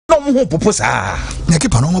who propose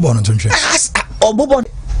keeper no born to interest. Obobon.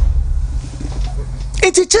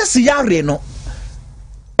 It is just yare no.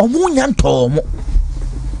 Omunyan tomo.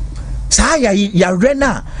 Saya ya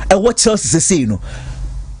rena e what Chelsea say no.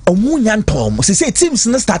 Omunyan tomo. Say teams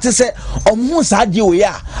no start say omu sa de we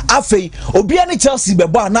a afei obi ani Chelsea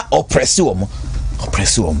bebo na oppress omo.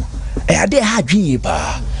 Oppress omo. E ade ha dwen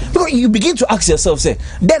ba. Because you begin to ask yourself say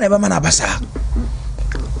then ever man abasa.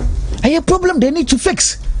 A problem they need to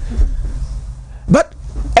fix. But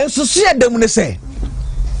and so see them when they say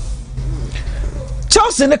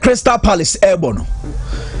Chelsea in the Crystal Palace airborne.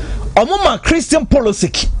 Omuma Christian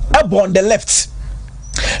Pulisic airborne on the left.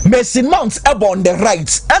 Mason Mount airborne on the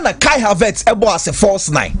right. And a Kai Havertz airborne as a false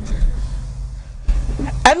nine.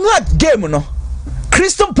 And that game, no.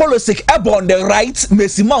 Christian Pulisic airborne on the right.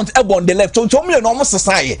 Mason Mount airborne on the left. So me an almost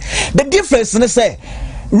society. The difference in say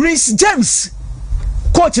Reece James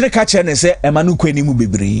coach the catcher and say Emmanuel Kweni mu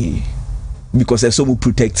bebre because there's so much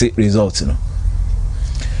protected results, you know.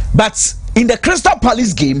 But in the Crystal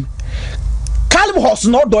Palace game, Callum Hawes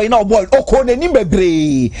not doing no ball. Okone ni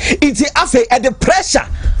bebre. It's at the pressure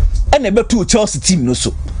and the two Chelsea team no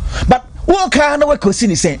so. But what kind of work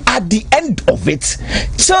is saying at the end of it,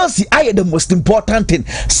 Chelsea are the most important thing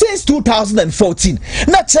since 2014.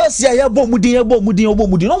 Not Chelsea are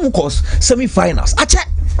mudi no cause semi-finals. I check.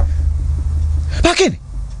 Back in.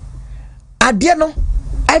 Adiano.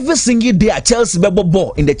 Every single day at Chelsea bebo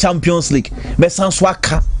ball in the Champions League. Me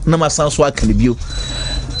sanswaka na ma sanswaka ni bio.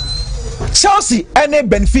 Chelsea and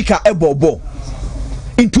Benfica ebo ball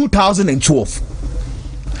in 2012.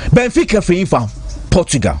 Benfica for infa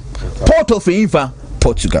Portugal. Porto for infa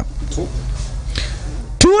Portugal.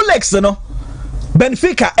 2 legs no.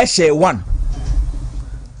 Benfica share 1.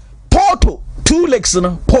 Porto 2 legs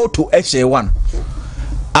no. Porto share 1.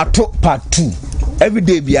 Ato part 2. Every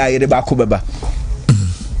day be I back beba.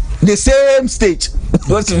 The same stage.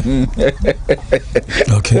 Okay.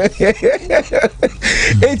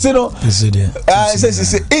 It's you know. It's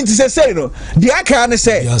say you know. The I can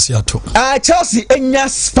say. Yes, Chelsea enya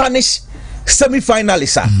Spanish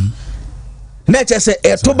semi-finalist. Let's just say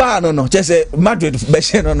Etoba no. Just say Madrid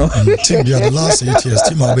beshe no. Team the last 8 years.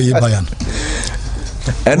 Team Abe Bayern.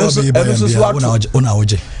 And also una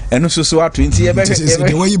oje. And also so 20 years.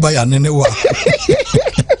 The way Bayern ne wa.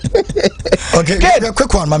 Okay,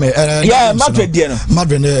 quick one, mommy. Yeah, Madrid,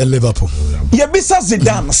 Madrid, Liverpool. Yeah, besides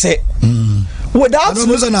Zidane say, without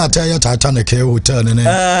Titanic hotel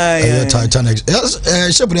and Titanic. Yes,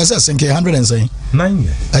 ship is sinking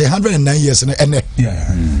 109 years and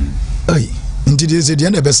yeah. Indeed, is the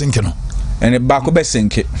end of sinking. And a back of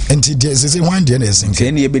sinking. And it is one day sinking.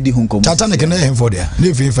 Any bedi hunko. Titanic and him for there.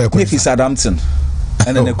 Live if Southampton.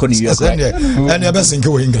 And then and you're best in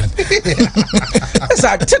England.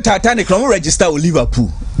 Titanic no register with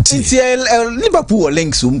Liverpool. Liverpool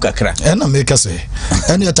links kakra. And I make us say.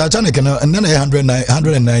 And your Titanic and then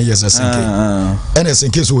 109 years as sinking. And it's in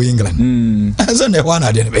case we England. As only one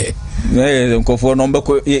I didn't pay. Go for number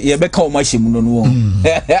you become my shim no.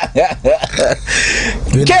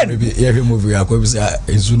 Every movie I go is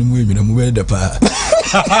soon moving a movie the pa.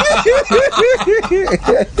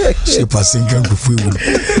 She passing food.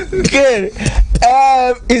 Okay.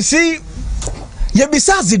 You see,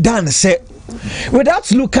 besides Zidane said,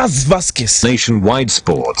 without Lucas Vazquez, Nationwide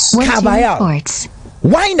Sports, Caballero,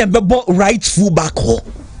 why never bought right full back hole?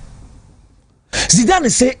 Zidane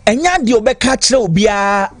say, "Enya di obe catch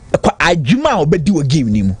obia adwuma obedi o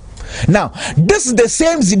game ni mu." Now, this is the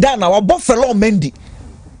same Zidane our Buffalo Mendy.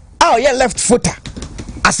 Oh yeah, left footer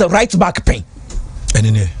as a right back pain.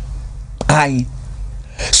 And aye.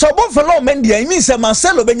 So Buffalo Mendy, I mean say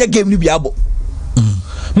Marcelo benya game ni biabo.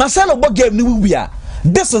 Marcelo bo game ni bia.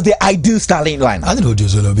 This is the ideal starting line. I don't know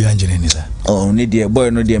Josolo be engineering is. Oh, need the boy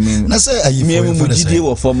no dey mean. Na say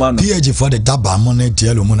ayi for the man. PG for the daba money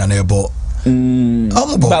dialo mo na na ebo.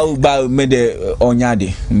 Ba me de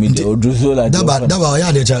onyade me de Odrozola. Daba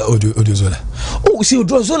oyade cha Odrozola. Oh, see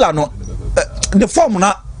Odrozola no the form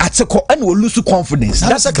na atiko and we lose confidence.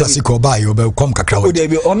 That's a classical buy you be come kakra. O dey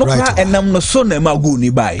be ono pra enam no so na ma go ni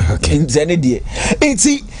buy. Nzene de.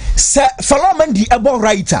 Enti se Falomendi ebo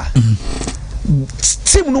writer.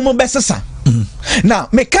 Team no mo besesa. Now,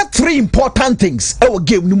 make up 3 important things. I will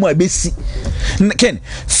give no more basic. Ken,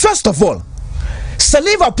 first of all,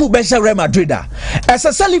 Liverpool bench Real Madrid. As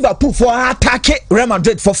a Liverpool for attack Real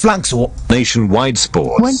Madrid for flanks. Nationwide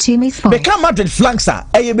Sports. Wontumi Sports. Become Madrid flanks.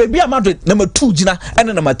 Baby Madrid number 2 jina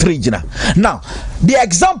and number 3 jina. Now, the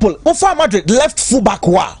example of Madrid left fullback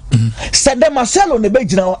wa. Said Marcelo ne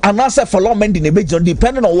bejina and answer for Lomendi ne bejina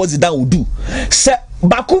depending on what Zidane will do. Say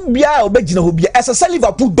Baku bia obejina hobia as a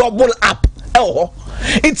Liverpool double up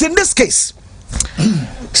It's in this case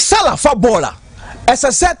Salah for baller as I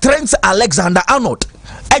said Trent Alexander-Arnold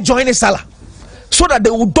joining Salah so that they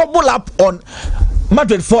will double up on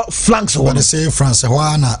Madrid for flanks. When they say France,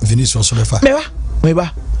 Juana Vinicius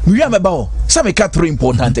Meba we remember some make three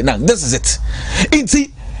important now. This is it. It's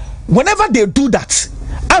whenever they do that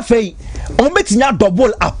I say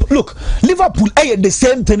double up. Look, Liverpool the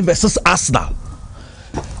same thing versus Arsenal.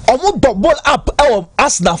 Double up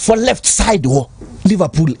Arsenal for left side.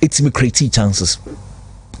 Liverpool, it's me creating chances.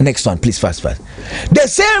 Next one, please, fast. The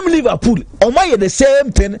same Liverpool, the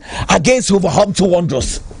same thing against Wolverhampton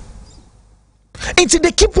Wanderers. And so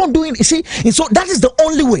they keep on doing. You see, and so that is the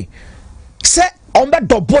only way. Say on that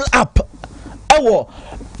double up, Real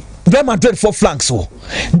Madrid for flanks.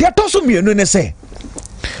 They are also me. You say.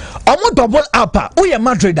 Double up.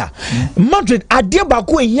 Madrid. Madrid. Adia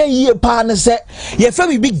baku ye pa na say. Ye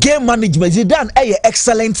fe be game management. They done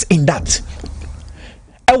excellent in that.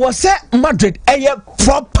 I was say Madrid a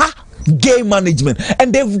proper game management,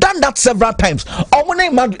 and they've done that several times.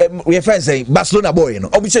 We are saying Barcelona boy,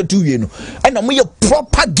 we say 2 and we a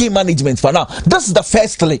proper game management for now. This is the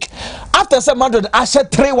first leg. After say Madrid, I said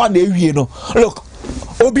 3-1. Look,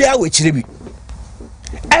 Obia which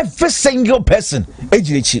every single person.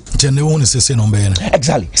 Exactly.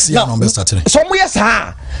 Now, somewhere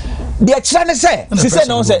they are trying to say,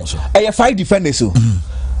 no say, I have 5 defenders.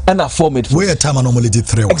 And a 4 midfield. Where time normally did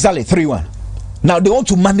 3-1. Exactly, 3-1. Now they want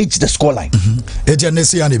to manage the scoreline.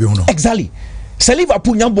 Exactly. So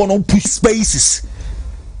Liverpool nyambo push spaces.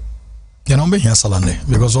 You know me here Salande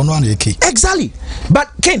because one key. Exactly. But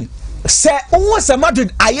Ken, say once a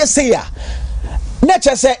Madrid I say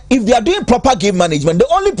nature say if they are doing proper game management, the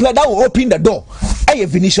only player that will open the door is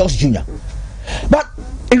Vinicius Jr. But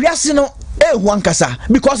if you ask one kasa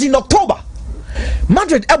because in October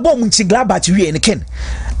Madrid ebo Mönchengladbach we en Ken.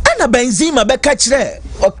 Na Benzema be catch there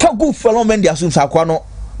o ka go follow men dia so sakwa no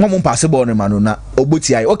mo pass ball no manu na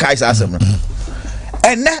oboti ai o kai sa asem no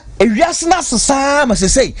and na ewiase na sesa ma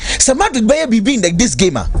say Madrid be be in this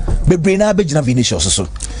game be brain na be gina Vinicius so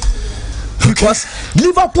because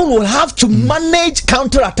Liverpool will have to manage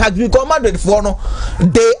counter attack because Madrid for no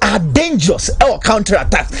they are dangerous counter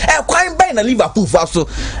attacks quite by na Liverpool for so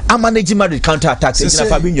am managing Madrid counter attacks gina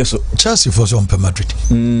Fabinho so Chelsea for some Madrid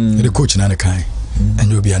the coach na kai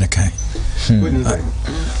and you'll be an account.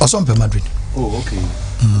 Also, Madrid. Oh, okay.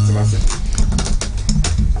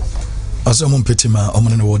 Also, I'm Petima, I'm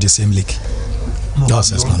going to award the same league.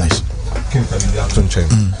 That's explanation.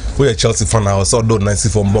 We are Chelsea fan now, so don't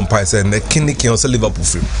nice for Bompire and the King can also Liverpool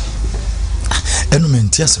film.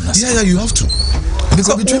 Yeah, you have to.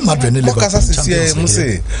 Because between Madrid and Liverpool,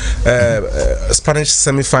 Spanish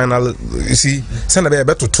semi-final, you see, send a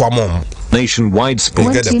better to Tuamon. Nationwide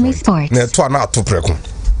Sports. Wontumi Sports.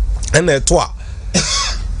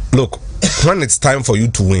 Look, when it's time for you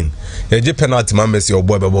to win, you penalty man mess your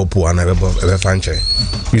boy Babo and a franchise.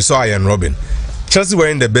 We saw Ian Robin. Chelsea were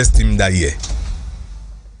in the best team that year.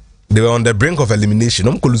 They were on the brink of elimination.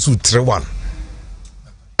 3-1.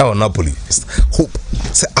 Oh, Napoli. Hope.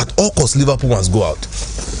 Say at all costs Liverpool must go out.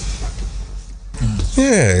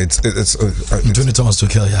 Yeah, it's Tony Thomas to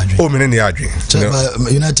kill Yadri. Oh, many Yadri.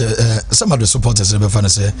 United, some of the supporters never find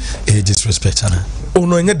say disrespect. Oh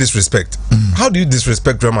no, not disrespect. How do you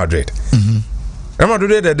disrespect Real Madrid? Real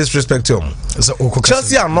Madrid they disrespect him.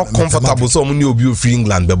 Chelsea are not comfortable, so many of you free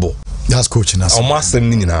England bebo. That's coaching us. Almost same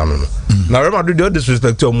thing now. Now Real Madrid they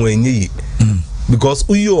disrespect him when because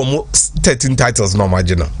we almost 13 titles no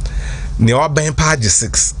marginal. They are buying page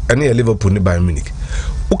 6 and near Liverpool Bayern Munich.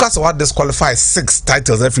 Because what disqualify 6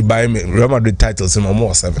 titles every Bayern Real Madrid titles in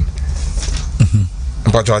more 7.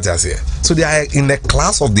 So they are in a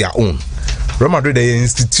class of their own. Real Madrid is an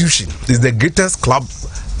institution. Is the greatest club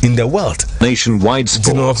in the world. Nationwide Sports.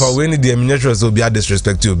 You know, if I win the miniatures will be a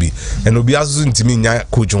disrespect to be, and will be as soon to me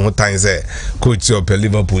coach on time say coach your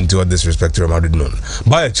Liverpool into disrespect to Real Madrid known.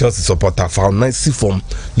 By a Chelsea supporter found nice form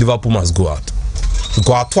Liverpool must go out.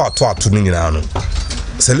 Go out to Nina.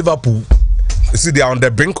 Say Liverpool, see they are on the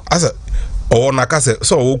brink as a or Nakase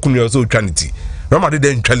so Okuni also Trinity. Real Madrid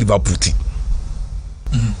then try Liverpool.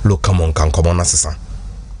 Look, come on, assassin.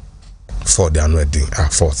 For the annual day,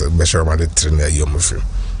 for the Real Madrid trainer Yom film.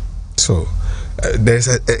 So there's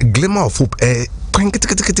a glimmer of hope. And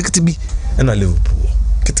a Liverpool.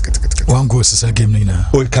 One goal is a game now.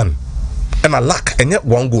 Oh, it can. And a lack, and yet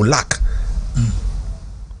one goal lack.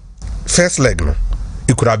 First leg, no,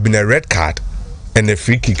 it could have been a red card and a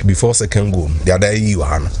free kick before second goal. The other you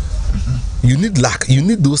need luck. You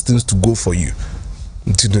need those things to go for you.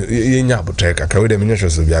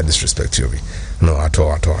 No, at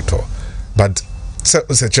all. But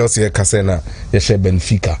say Chelsea Casena, you share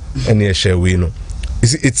Benfica, and you share Wino. You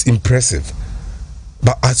see, it's impressive.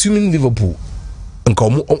 But assuming Liverpool, and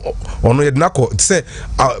come on, you not say,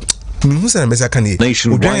 Nationwide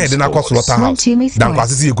sports. Dan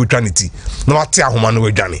kwasisi ye kutwanity. Na wate ahoma no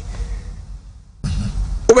wadwane.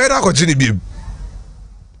 Obeda ko chini bi.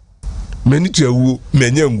 Meni tuawu,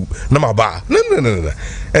 menyangu na maba. No.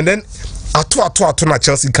 And then ato na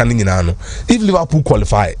Chelsea kan nyina no. If Liverpool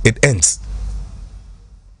qualify, it ends.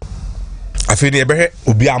 Afeni ebe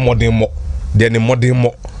obi amodin mo. Then modern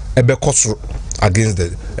mo ebe kosro against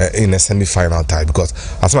the in a semi-final tie, because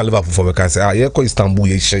as my Liverpool for we can say yeah ko Istanbul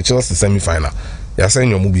ye Chelsea semi-final. You are saying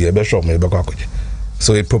your movie ebe shop me ebe kwa.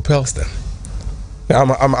 So it propels them.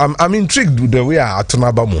 I'm intrigued with the way I turn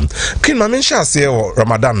about moon. Kin ma men sha say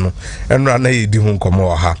Ramadan no enra na ye di ho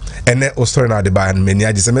nkomo ha. Ene o story na de ba and many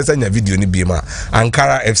agi se message video ni bi ma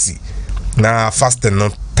Ankara FC na fast no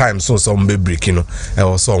time so some be break you know e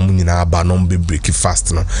was so mu nyina aba no be break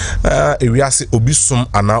fast no we ase obi sum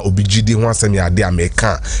ana obi gidi ho asem ya de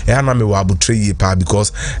America e ana me wa abutre ye pa,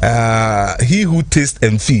 because he who taste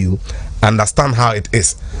and feel understand how it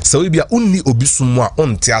is. So if you are only obi sumwa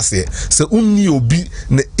on tiase, so only obi,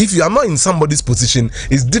 if you are not in somebody's position,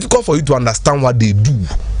 it's difficult for you to understand what they do.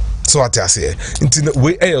 So what I say, into the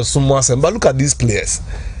way but look at these players.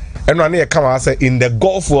 And when you come and say in the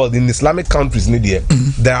Gulf world, in Islamic countries,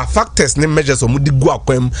 there are factors, measures, or mudi go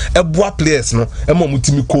akwa players no,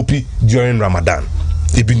 mutimi copy during Ramadan.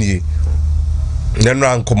 Ibini.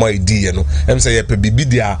 Nenran koma idi you know. Say ye pe bibi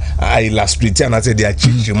dia I illustrate and I say they are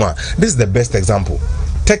chima. This is the best example.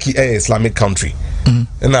 Turkey a Islamic country. And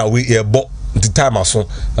now we here bought the time aso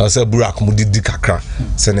say burak mudi di kakra.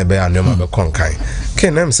 Say ne be anema be konkan.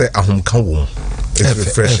 Ken them say ahum kan wo. It's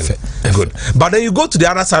refreshing. Good. But then you go to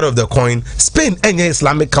the other side of the coin, Spain any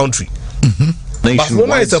Islamic country.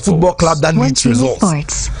 Barcelona is a football club that needs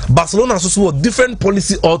results. Barcelona also a different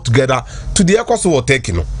policy altogether to the economy we're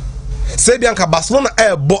taking. Say Bianca Barcelona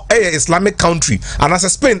a Islamic country and as a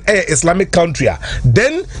Spain a Islamic country,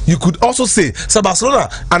 then you could also say so Barcelona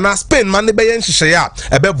and as Spain man be yen shishaya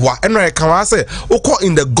ebeboa and I can say oko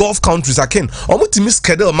in the Gulf countries again omo to miss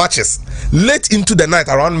schedule matches late into the night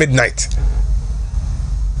around midnight.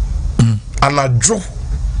 And I draw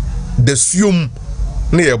the sum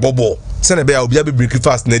near bobo send a bear be break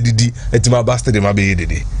fast na didi etima bastard ma be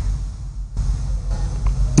didi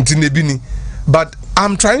ntinebini. But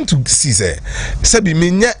I'm trying to see say be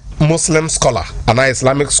me Muslim scholar and a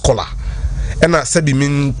Islamic scholar and I say be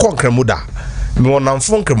me konkremuda me wonam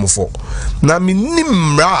fonkremufo na me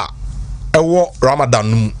nimra ewo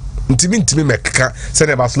Ramadan ntimi mekka say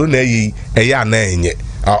na Barcelona yi eya na enye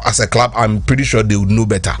as a club. I'm pretty sure they would know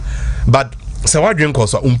better, but say what drink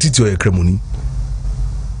also umtiti o ekremuni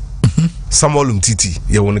Samuel Umtiti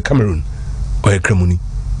ye won Cameroon o ekremuni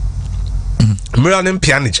Miralem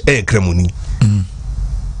Pjanic ekremuni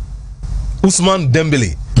Usman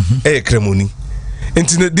Dembele ekremuni. And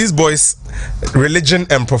these boys religion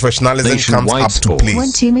and professionalism comes up to play.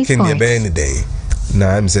 Can you be any day?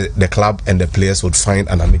 Now I'm say the club and the players would find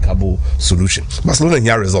an amicable solution. Barcelona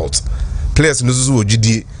here results. Players Nuzu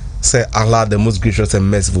GD say Allah the most gracious and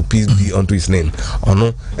merciful, peace be unto his name. Or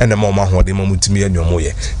no, and the mama who the Mutimi and your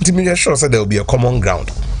moye. Intimi sure said there will be a common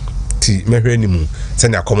ground. Ti mehwenimu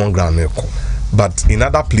send a common ground. But in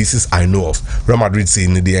other places I know of, Real Madrid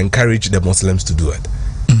saying they encourage the Muslims to do it.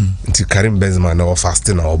 Until Karim Benzema or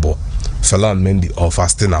fasting or bo, Ferland Mendy or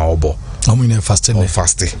fasting or bo. I mean fasting or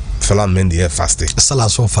fasting. Ferland Mendy fasting. Salah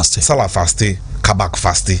so fasting. Salah fasting. Kabak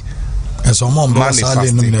fasting. And so Mane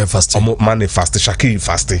fasting. Mane fasting. Shaqiri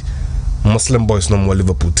fasting. Muslim boys no more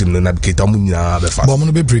Liverpool team no navigate amunya be fast. But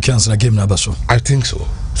I'm be break chance na game na so. I think so.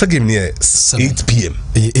 So game near 8 p.m.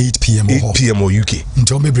 8 p.m. 8 p.m. or UK.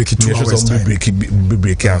 Until me break it 2 hours time.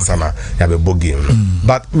 Break answer na ya be big game.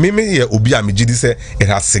 But me here obi am gidi say it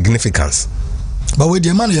has significance. But with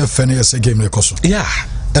the man you fene say game le koso. Yeah.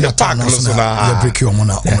 And the park also na you break your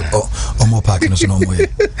mona on more park no so no more.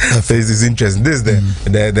 This is interesting. This is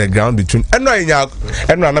the ground between and na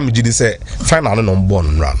me gidi say final no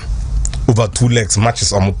born run. Over 2 legs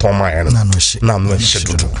matches on Toma and no shit.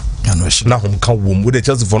 Now home come womb with the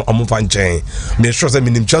Chelsea for fan chain. Make sure that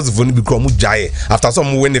meaning Chelsea for become jay after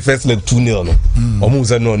some win the first leg 2-0.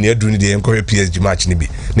 Almost no near doing the encourage PSG match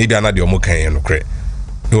maybe another Omokan.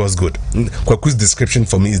 It was good. Kwaku's description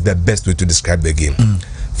for me is the best way to describe the game.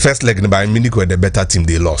 First leg by Munich were the better team,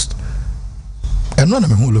 they lost. And one of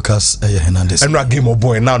me who Lucas Hernandez. And game of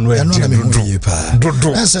boy now no. And one of me who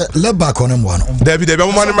do. That's a left back on him one. David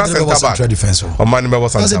man center defense. O man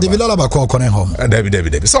was center. That's a David back on home.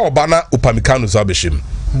 David. So Obana Upamecano so abeshim.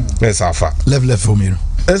 Yes afa. Left for me.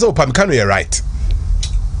 So Upamecano you right.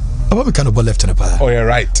 About kind of ball left in the pass. Oh, you're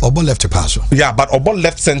right. Or ball left to pass. Yeah, but Obo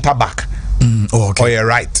left centre back. Oh, okay. Oh, you're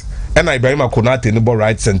right. And Ibrahima Konate no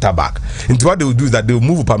right centre back. Into what they will do is that they will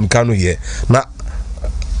move Upamecano here. Now,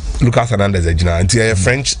 Lucas Hernandez until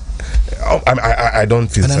French. I don't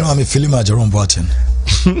feel. And I know I'm a feeling my Jerome Boateng.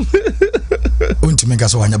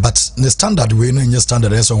 But the standard way, no, your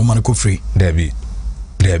standard is a woman go free. There be.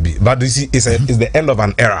 But you see, it's the end of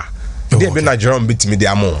an era. They have been a Jerome beat me the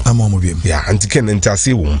amount. Yeah, and can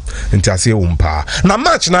intercede pa. Now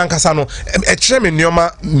match na nkasano a chairman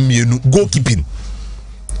nyoma goalkeeping.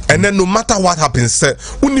 And then no matter what happens,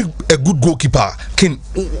 only a good goalkeeper can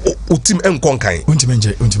team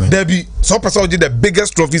enkonkai. There be so person the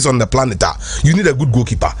biggest trophies on the planet. You need a good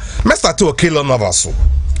goalkeeper. Mr. to a Keylor Navaso.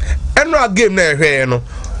 And our game there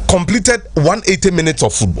completed 180 minutes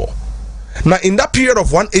of football. Now in that period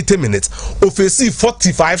of 180 minutes, offensive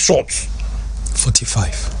 45 shots.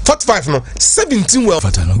 45 no 17 well.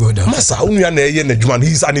 Masa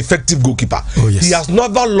he's an effective goalkeeper. Oh, yes. He has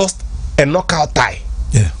never lost a knockout tie.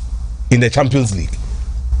 Yeah. In the Champions League.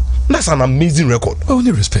 That's an amazing record. Oh,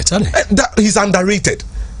 only respect, that he's underrated.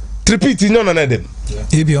 Repeat, none of them.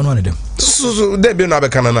 He be on one of them. So they be no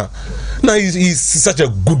Canada. Now he's such a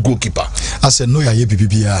good goalkeeper. I said no, yeah.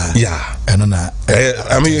 And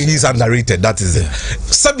I mean he's underrated. That is it.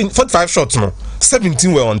 45 shots, no.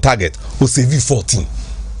 17 were on target. Who saved 14.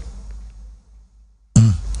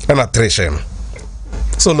 And a treasure.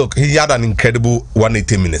 So look, he had an incredible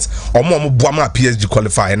 180 minutes. Omo PSG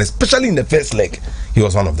qualify, and especially in the first leg, he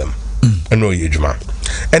was one of them. And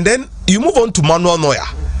then you move on to Manuel Neuer.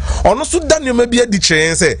 Also, Daniel maybe a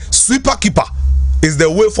and say sweeper keeper is the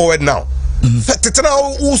way forward now. Go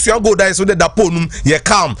there so that you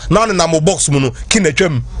calm. Now the number box the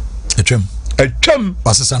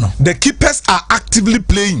keepers are actively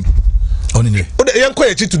playing. To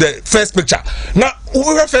the first picture. Now,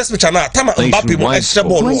 first picture now.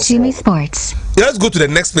 Wontumi Sports. Let's go to the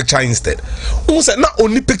next picture instead. Not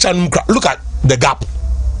only picture. Look at the gap.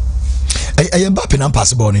 I am bapping and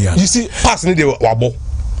possible. You see, passing the wabo,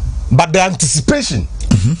 but the anticipation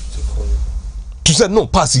to say no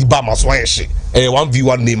pass Ibama Swayeshi, a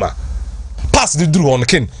 1v1 Nema. Pass the Drew on the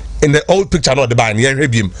king in the old picture, not the band. Yeah,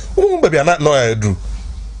 him. Oh, baby, I not know I drew.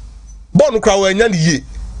 Bonu Krawe Nyani.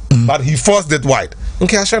 But he forced it wide.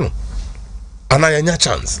 Okay, Ashano. And I had a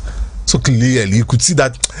chance. So clearly, you could see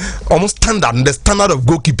that almost standard, the standard of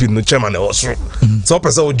goalkeeping, the chairman also. So,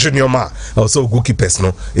 person junior ma, also goalkeepers,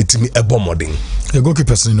 no, it's me a bombarding. The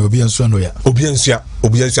goalkeepers in Obiansia,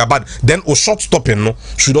 but then a shot stopping, no,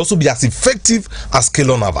 should also be as effective as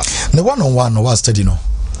Keylor Navas. The 1-on-1 was steady, no.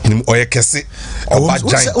 Or a Kessie or bad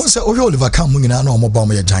giant. Also, Oliver come in and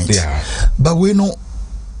bomb a giant. Yeah. But we know.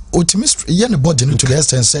 Optimist yen body to the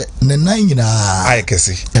extent say na nine na I can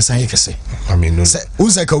see. Yes, I can see. I mean, no. Say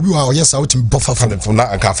uza ka obi wa yes out in buffer for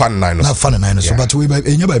na ka fan nine. Na fan nine so but we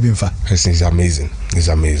enya ba bi mfa. It's amazing. It's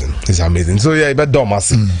amazing. So yeah, you better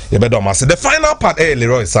domasi. The final part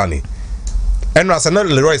Leroy Sané. And as another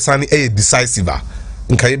Leroy Sané decisive.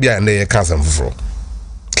 Nka ye bia na ye cancer fufuro.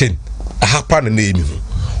 Ken, a happen na name.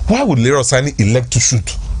 Why would Leroy Sané elect to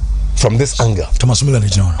shoot from this angle? Thomas Miller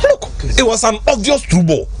look, it was an obvious true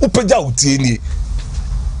ball.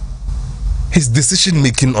 His decision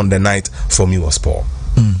making on the night for me was poor.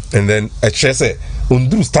 And then a chair said,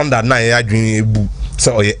 "Undu standard na ya dream ebu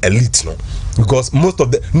say or elite no," because most of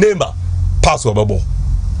the Neymar pass over ball.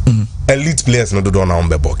 Elite players no do on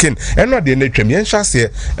ball. Ken, and not the nature me say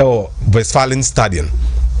Westfalen Stadium.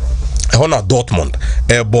 Honor Dortmund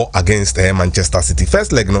air ball against Manchester City.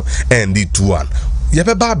 First leg no and the 2-1.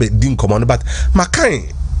 Babe didn't come on, but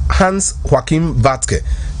Makai Hans Joachim Vatke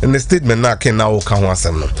in the statement now can now come once.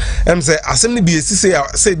 Say assembly be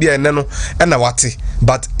say be and no and wati,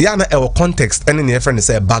 but yana our context and in your friend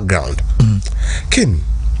say background. Ken,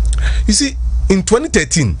 you see in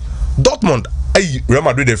 2013 Dortmund Real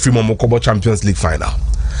Madrid the free Mokobo Champions League final.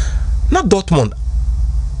 Not Dortmund.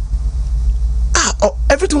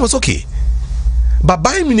 Everything was okay, but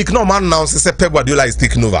Bayern Munich no man now say Pep Guardiola is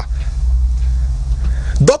taking over.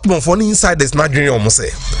 Dortmund for the insiders not doing almost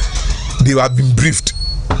say they have been briefed.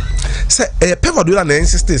 Say Pep Guardiola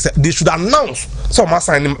insisted they should announce some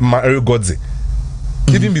signing Mario Götze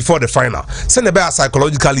even before the final. Say the better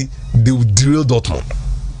psychologically they will derail Dortmund.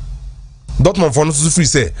 Dortmund for no free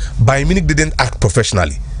say Bayern Munich didn't act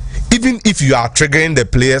professionally. Even if you are triggering the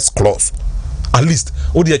players' clause, at least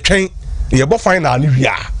what they are trying you go final ni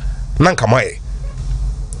hia nanka mai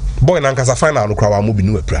boy nanka sa final no kwa mo bi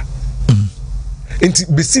no apra enti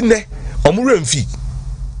besi ne omure mfi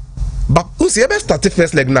but who say be start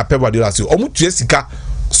first leg na Pep Guardiola so omu tuesika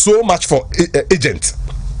so much for agent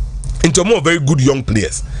into more very good young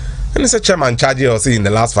players And it's a chairman charge or say in the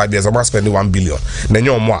last 5 years, I'm spending 1 billion. Then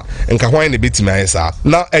you're more and can wine a bit to my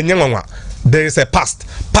now and young there is a past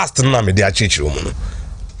name they are church room.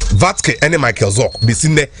 Vatke and Michael Zorc be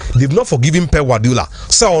seen there, they've not forgiven Pep Guardiola.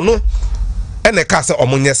 So no and the castle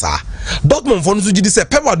Omunyesa. Dortmund for Nuji say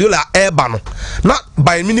Pep Guardiola Airbano. Not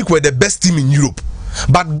Bayern Munich were the best team in Europe.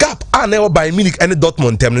 But gap are never Bayern Munich and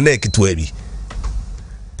Dortmund terminate to heavy.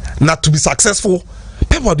 Not to be successful,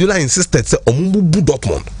 Pep Guardiola insisted say Omumbu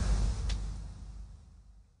Dortmund.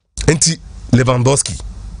 Enti Lewandowski,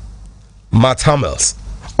 Matt Hummels,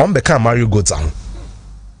 became Mario Götze.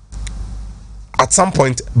 At some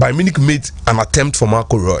point, Bayern Munich made an attempt for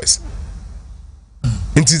Marco Reus.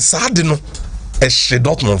 Enti Sardino, a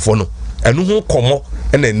Dortmund for no, and who come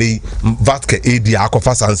and then they Vatke AD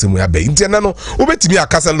Akofa Sansim we are be. Enti no, ubeti me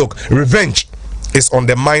akasa look, revenge is on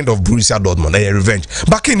the mind of Borussia Dortmund. Revenge.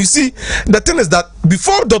 But can you see, the thing is that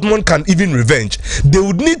before Dortmund can even revenge, they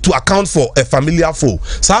would need to account for a familiar foe.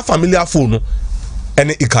 So a familiar foe, no,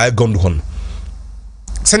 and it can't go on.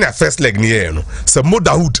 Send your first leg near, no. So more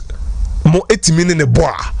Dahoud, more 80 minutes in a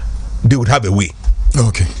bar, they would have a way.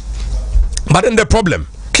 Okay. But then the problem,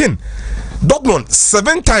 King, Dortmund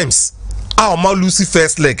 7 times our Lucy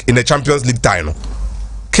first leg in the Champions League title.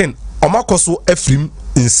 King, Omakoso Efrim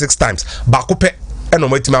in 6 times. Bakope and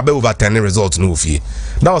Ometima be overturning results no fee.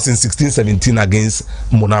 That was in 16-17 against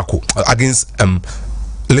Monaco, against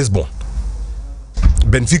Lisbon.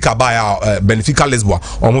 Benfica by Benfica Lisbon.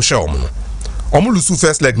 Omulusu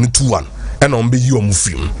first leg ni 2-1 and Ombe you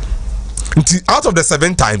Omufim. Out of the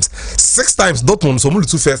 7 times, 6 times Dortmund so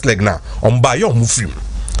Omulusu first leg now. Omba you Omufim.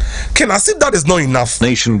 Can I see that is not enough?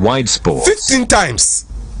 Nationwide Sports. 15 times.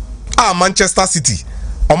 Manchester City.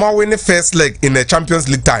 Oma win the first leg in the Champions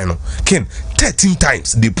League title. Ken, 13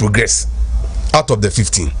 times they progress out of the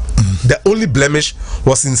 15. The only blemish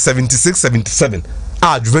was in 76-77.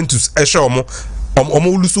 Juventus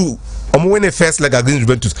Omo win the first leg against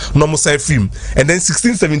Juventus. No say film. And then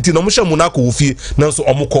 16-17 Omo Monaco Wofi now so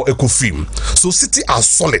Omo call Eco film. So City are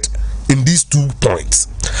solid in these 2 points.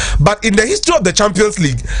 But in the history of the Champions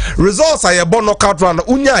League, results are a bon knockout round.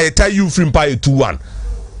 Unya I tell you film by 2-1.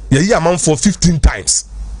 Yeah, man for 15 times.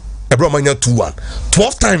 Ebromania 2-1.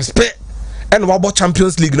 12 times pay. And what about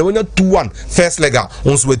Champions League? Now when you're 2-1, first leg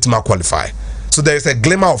once we team qualify. So there is a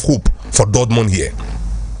glimmer of hope for Dortmund here.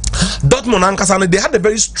 Dortmund and Kasane, they had a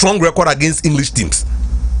very strong record against English teams.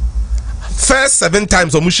 First 7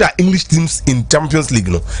 times Omusha English teams in Champions League.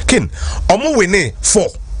 No, Ken, Omu win 4.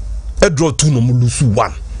 A draw 2, no lose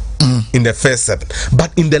 1 in the first 7.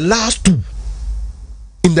 But in the last 2,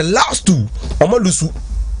 Omu lose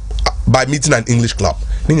by meeting an English club.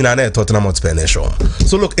 So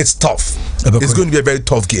look, it's tough. It's going to be a very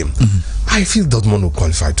tough game. I feel Dortmund will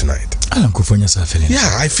qualify tonight.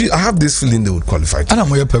 Yeah, I have this feeling they would qualify tonight.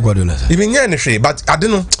 Even yeah, but I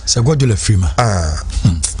don't know.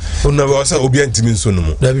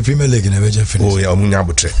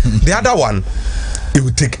 The other one, it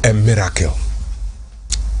would take a miracle.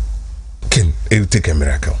 Ken, it will take a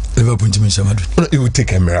miracle. Liverpool to Madrid. It will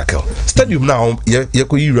take a miracle. Stadium now, you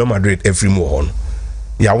could Real Madrid every more on.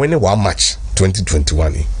 You winning 1 match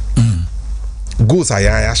 2021. Goals are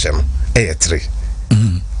Yashem, 3.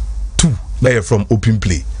 2 they from open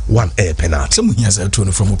play, 1 air penalty. Some years are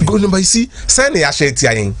 2 from open. Go number see, sign the Ashe.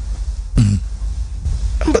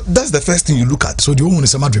 But that's the first thing you look at. So the woman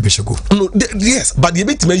is a Madrid go. No, yes, but you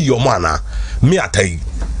bet me your man. Me I tell you.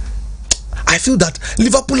 I feel that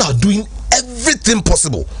Liverpool are doing everything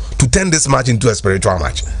possible to turn this match into a spiritual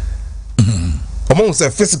match. Among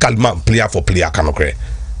a physical man, player for player cannot create.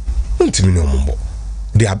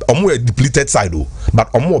 They are a more depleted side, but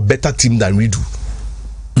a more better team than we do.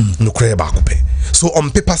 No create back. So on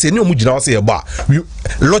paper, say no mujina say about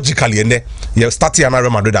logically, and you start here Real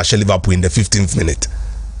Madrid at Liverpool in the 15th minute.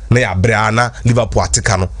 Now Brianna Liverpool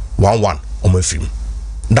atikano 1-1 on my film.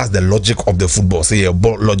 That's the logic of the football. Say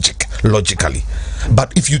logically.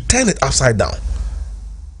 But if you turn it upside down,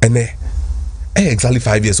 and exactly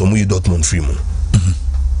 5 years you Dortmund free moon.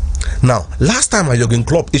 Now, last time Jurgen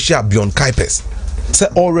Klopp issued beyond Kuipers, say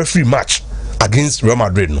all referee match against Real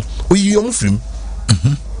Madrid. No, we young free.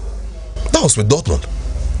 That was with Dortmund.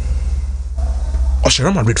 Or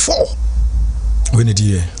Real Madrid 4. When did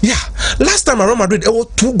you? Yeah, last time Real Madrid it was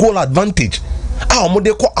 2-goal advantage.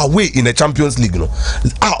 They call away in the Champions League, no.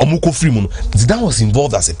 Omuko Freeman, Zidane was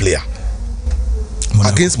involved as a player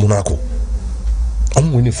against Monaco.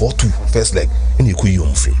 I'm winning 4-2 first leg, and you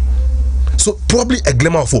could free. So probably a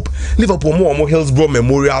glimmer of hope. Liverpool more Hillsborough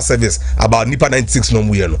Memorial Service about Nipa 96 no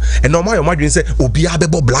more. And now my imagine say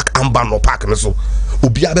Obiabebo black amber no pack so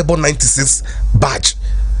Obiabebo 96 badge.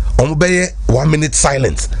 Omubeye 1 minute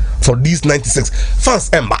silence for these 96 fans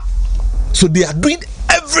Emma. So they are doing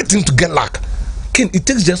everything to get luck. Ken, it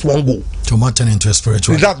takes just one goal to turn into a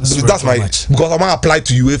spiritual. That's my match. Because I'm gonna apply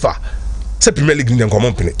to UEFA. Say Premier League in them come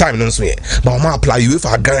on time no so but I'm gonna apply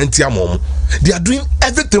UEFA guarantee am. They are doing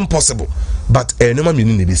everything possible. But no man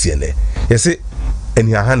meaning be see there. You say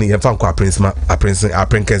any hand you fan kwa prince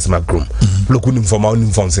group. Look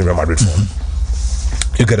uniform say Real Madrid form.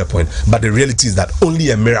 You get the point. But the reality is that only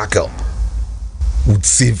a miracle would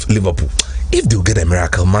save Liverpool. If they will get a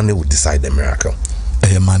miracle, Mane would decide the miracle.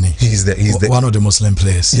 Mane. He's the one of the Muslim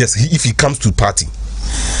players. Yes, if he comes to party.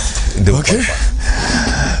 Okay.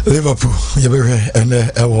 Liverpool, you be and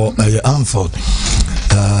Anfield.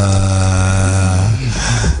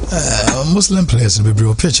 Muslim players be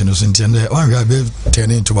real pitching us in the one guy be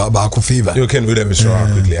turning into a fever. You can do them sure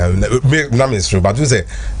quickly. Not is true, but we say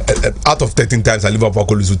out of 13 times Liverpool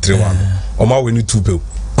could lose 3-1. Oma we need 2 pay.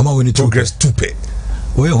 Oma we need progress 2 pay.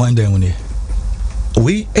 Where one day only.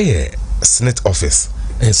 We Senate office.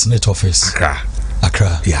 A Senate office.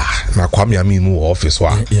 Accra. Yeah. Na Kwame Aminu office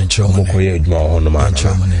wa. Mokoye eduma hono man.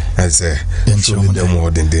 I say.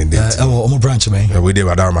 More than omo branch man. We dey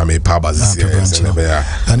Wadarma me pa basis here.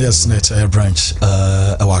 And yes Senate branch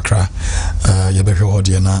Accra. You be here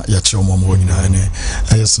there na ya che omo mo nyina ne.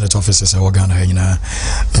 Yes Senate offices e Ghana ha nyina.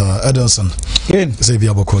 Edison. Say bi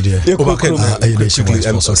aboko there. Quickly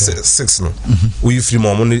 6 no. We free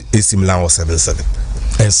more money AC Milan was 7-7.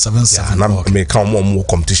 7-7. Now may come more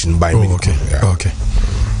competition by me. Okay. Okay.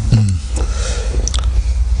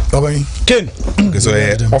 Ken. So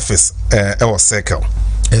office or circle.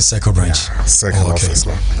 A circle branch. Circle office.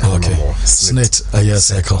 Okay. Senate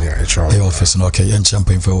circle. A office. Okay. And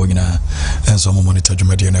champagne for wina and some monitor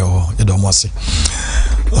Jumedia or you don't want to see.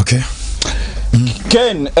 Okay.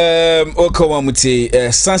 Ken Okawamuti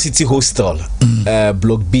Sun City Hostel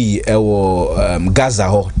Block B Gaza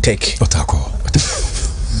ho Tech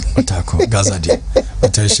Otako Gaza di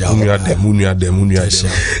potential munia dem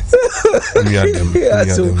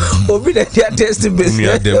obi the test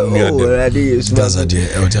business Gaza di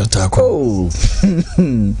Otako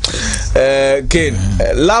Ken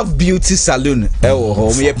Love Beauty Salon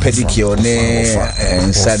home ye pedicure ne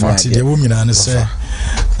nsana the woman and say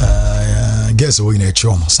guess we in a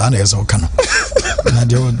chom sana yeso kana na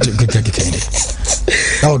de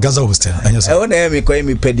o Gaza hostel anya I want me ko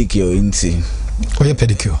me pedicure nti o ye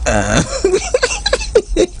pedicure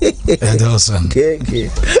and also okay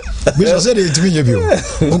we just said it to me you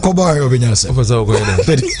o ko ba yo benya se o fa ko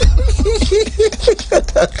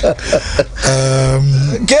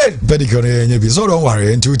get pedicure nya bi so don't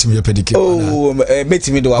worry into to me pedicure oh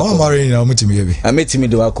metimi do akọ o worry na metimi ye bi metimi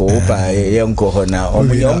do akọ o ba ye nko ho na o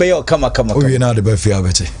me yo kama o we na de ba fi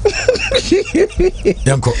abete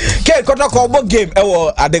yanko ke kota ko bo game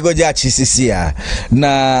ewo Adegoja Chisisi a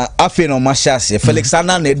na afi no mashase Felix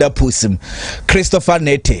Ana na da posim Christopher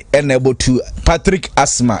Nete and able to Patrick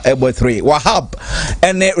Asma able 3 Wahab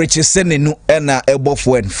and Richardson nu na able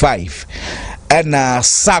 4 and 5 and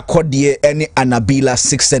Sakodie any Anabila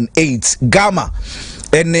 6 and 8 Gamma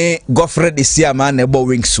any Godfred Isiama na able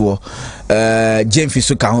wings so James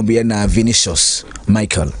Fisuka ho be na Vinicius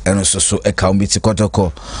Michael and also so e ka be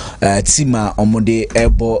tikotoko tima omode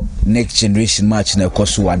ebo next generation match na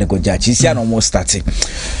koso Adegoja Chisisi na almost starting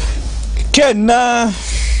Ken na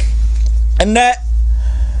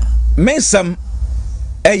mensam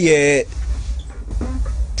eye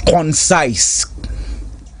concise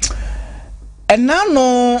and now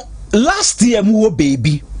no last year mu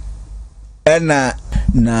baby and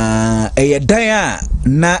na eye dan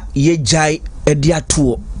na ye jai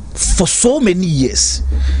ediato for so many years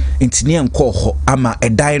intini enko ho ama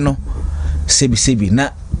edan no sebi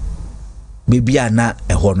na baby ana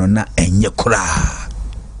eho no na enye kura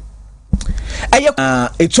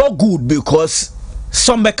it's all good because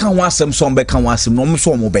some can want some no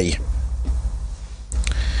so mo be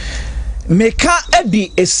make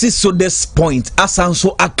edi so this point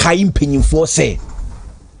asanso akai mpanyimfo say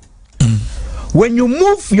when you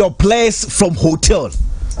move your place from hotel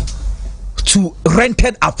to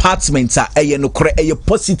rented apartments a no kore a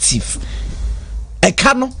positive e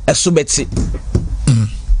kano esobeti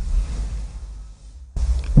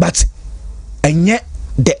but enye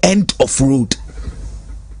the end of road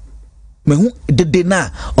me hu de na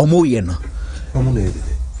omo ye no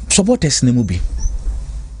supporters ne mu bi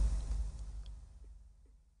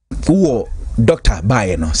wo doctor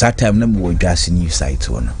buy no that time na mo dwase new site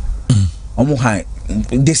one omo high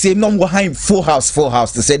the same no go high full house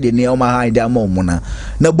they said the near my high there mo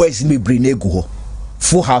na boys me bring egu ho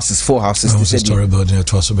full houses they said story about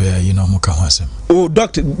it was be you know mo ka wasem oh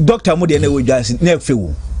doctor mo de na we dwase na fe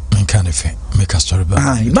wo can't make a story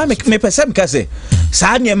about me person because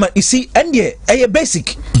saa nneɛma you see ɛndeɛ ɛyɛ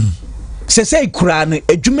basic say kura no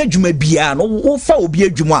adwuma bia no wo fa obi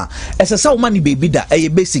adwuma ɛsɛ sɛ wo ma ne baby da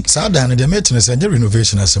ɛyɛ basic saa da no de metin sɛ nye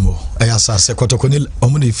renovation asɛm ɛyɛ asase kotokoni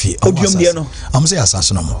ɔmo ne fi odium de no am sɛ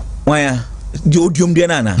asase no mo waya de odium de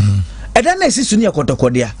na ɛda na esi suni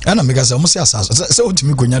akotokode a ana mega sɛ ɔmo sɛ asase sɛ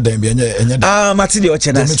otimi gonya dan bi enye da mate de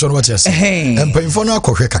ɔkyɛ na me tro what yes empanyfo no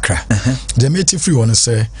akɔhwɛ kakra de meti free one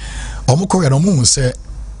sɛ ɔmo kɔhwɛ no ɔmo hu sɛ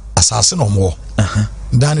asase no ɔmo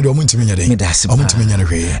Danny do ntimi nya den ntimi nya no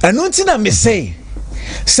hwe ɛno nti na me say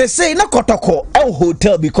na kotoko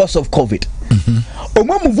hotel because of COVID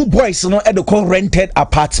move boys no at the rented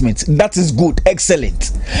apartment that is good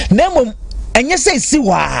excellent nemo enye say si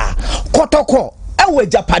wa kotoko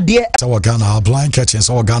Japade so Ghana blind catching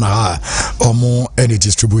so Ghana omo any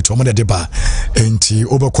distributor omo de ba enti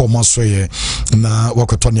obekọ mo so ye na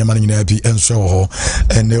wakoto ne ma nyina bi enso ho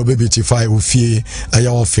and obebtify ofie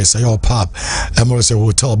aya office aya pub emo say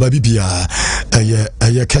hotel ba bibia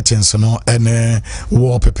aya curtains no and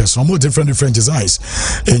wallpapers no more different designs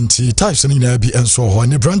enti types nyina bi enso ho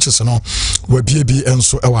ne branches no wa bi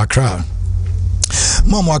enso e wa Accra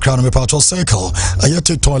Mama crown me part of cycle. I yet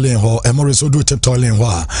to toiling ho, and Morris do to toiling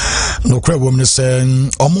wa. No crab woman saying,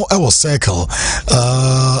 Omo I was cycle.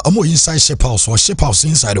 Omo inside ship house or ship house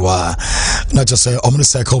inside wa. Not just say Omo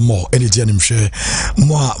cycle more, any denim share.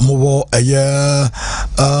 More a year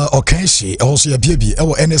okay she also a baby,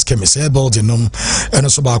 our NS chemist, air building and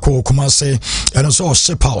also Bako Kumase, and also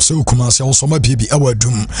ship house, who Kumase also my baby, our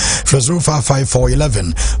doom. For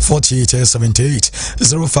 055411 4878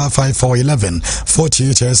 055411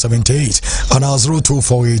 4878 and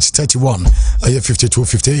 0248 31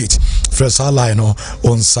 5258 fresh line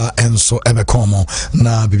onsa enso ebekomo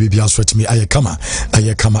na bibia swet me ayekama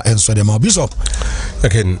enso de ma bishop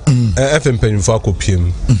again FM penfo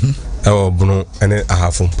akopiem bono ene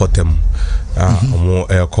ahafo potem omo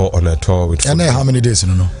eko on a tour with and how many days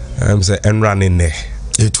no say enrane ne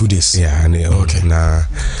 2 days yeah okay na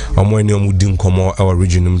omo eni omudi nkomo our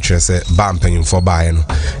region mu kire se ba mpanyimfo baaye no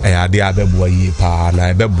ade abeboa yie pa na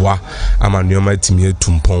ebeboa amanuoma timi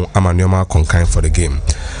etumpon amanuoma konkan for the game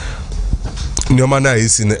nuoma na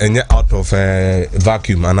esi no enye out of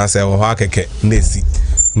vacuum anase ho akeke na esi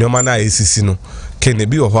nuoma na esi no kene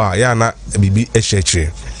bi ho a ya na bibi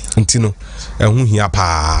ehyekyere ntino ehu hia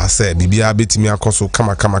pa say bibia betimi akoso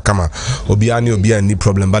kama obia ni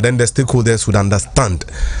problem but then the stakeholders would understand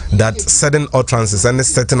that certain utterances and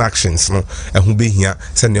certain actions no ehu be hia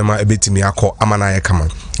say nyoma ebetimi akọ amana ye kama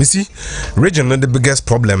you see region no the biggest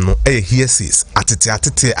problem no here says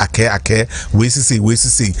atete ake we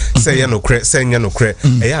see say ye no kre say nya no kre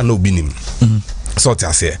ya no binim so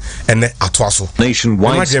to say and atwaso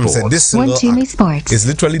nationwide sports Wontumi sports is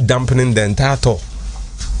literally dampening the entire tour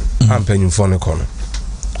ampanyimfo ne kono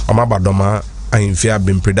omabadoma ahimfia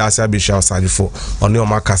been predasa be shall sajifo oni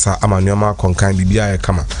omakasa amanioma konkan bibia ye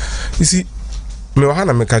kama you see me wa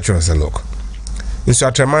na me catch yourself look inso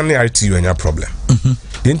atramani RTU anya problem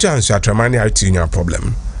yinto anso atramani RTU anya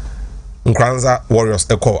problem nkranza warriors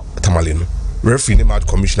eko tamale no referee ne match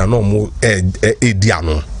commissioner no mo dia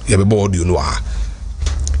no ye be bo audio no ha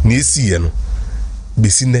ni esi ye no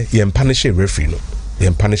besi ne ye punish referee no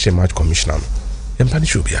ye punish match commissioner no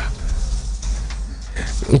punish obia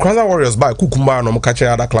Nkranza Warriors by Kukumba no catch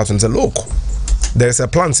other class and say look there is a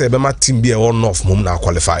plan say be my team be all north mum na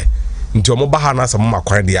qualify nti omo baha na some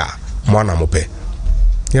makwan dia mo na mo pe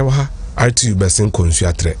ye wa RTU besin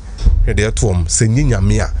konsuatre he de etom se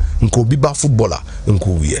nyinyame a nko bi ba footballer nko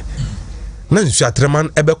wiye na nsuatre man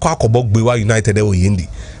ebe kwa akobọ gbewa United e oyendi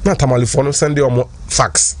na tamalifo no send omo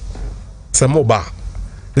fax se mo ba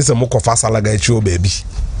this mo kofa salaga echi o baby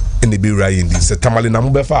in the be right in this tamale na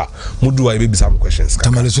mo befa mo do I be some questions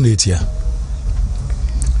tamale so na etia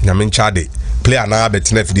na men chade player na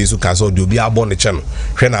betina fidi so ka so do bi abo ne che no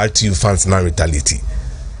hwe na RTU fans na retaliate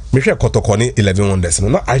me hwe kotoko ni 11 wonders no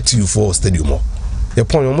na RTU for stadium mo ye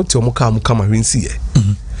pon yo mo te mo ka mo kama hwensi ye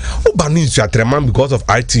o ba ni nsuatre man because of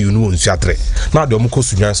RTU no nsuatre na de mo ko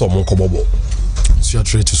sunyan so mo nkobobo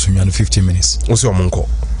nsuatre to sunyan 15 minutes o se o mo nko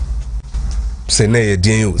say na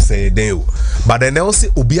den you but then they say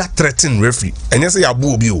obi a threaten referee and say ya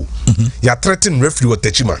bu obi o ya threaten referee with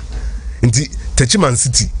Techiman nti Techiman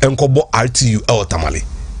City enkobo RTU el tamale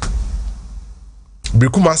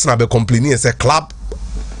Brikuma na be complaining say club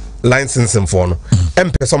licensing for no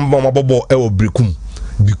empe some bobo e Brikum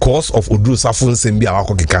because of Odru Safun Sembi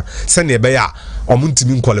awakokeka say na be ya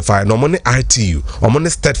omuntimi qualify no money RTU omo ne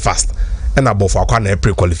steadfast and above our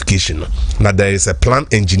pre-qualification. Now there is a plan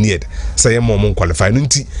engineered. Say mom qualify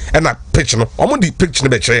nti and a pitch no. Omo di pitch no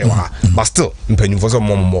be chere wa, but still mpanyin for some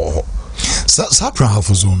more. Sa half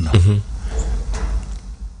zone.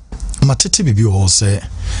 Matete bibi o say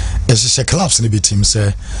e clubs ni bi team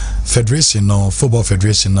say federation no football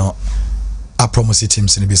federation no a promise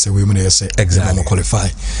teams ni bi say we mun say exactly qualify.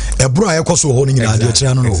 E bro ayekoso ho ni nyina ade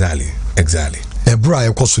kire no. Exactly. Ebra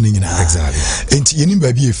ayekoso ni nyina. Exactly. Enti yeni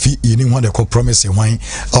ba bi efi yeni ho de ko promise wan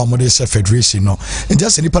a mo de say federation no. Enti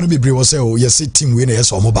ase nipa no bebre wo say o yes team we na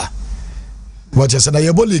yes o mo ba. What just na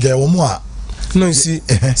yebo league e wo mo a. No, you see,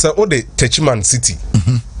 so all the Techiman City,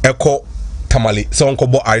 Echo Tamale, so Uncle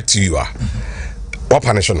Bo RTU, what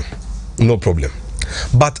punishment? No problem.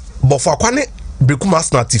 But for Kwane,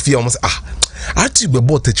 Brekumas na TV almost RTU be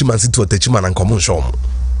bought Techiman City or Techiman and common show.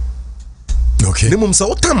 Okay. The mum say,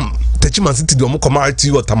 what time Techiman City do mo come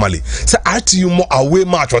RTU or Tamale? Say RTU more away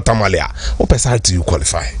match or Tamale. What pesa RTU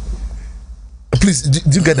qualify? Please, do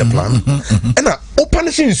you get the plan? And o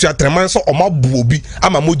punishing you at the so o ma bu obi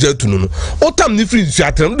ama moja to no. O tam ni free you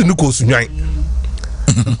at the no ko sunwan.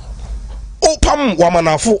 O pam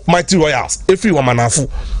wamanafo Mighty Royals, every wamanafo.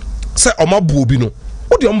 Say o ma bu obi no.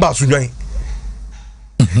 O de o mba sunwan.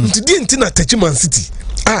 Nti na Techiman City.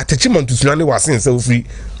 Techiman to sunwan was say free.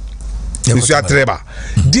 You at reba.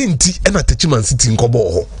 Di nti e na Techiman City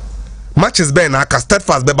nkobo ho. Matches be na ka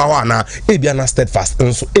steadfast be ba ho na ebia na steadfast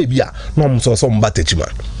nso ebia no mo so mba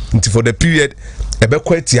Techiman nti for the period ebe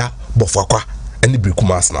kwatia bofakwa ani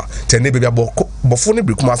Brekumas na tene bebia bofo ne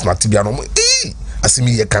Brekumas na tibia no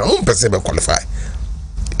asimi ye kan mo pese be qualify.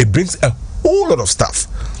 It brings a whole lot of stuff.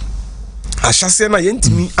 Ashase na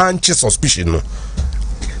yentimi anche suspicion no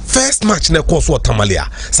first match na course what Tamalia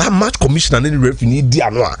sa match commissioner ni referee ni di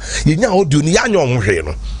ano a yenya audio ni yanyo omhwe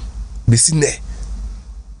no besi ne.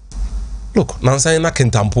 Look, Nancy na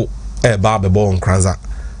Kentampo ba be bon kranza.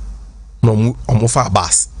 No omofa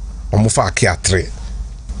bus, omofa Kia 3.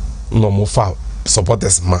 No omofa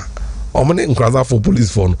supporters ma. Omone nkranza for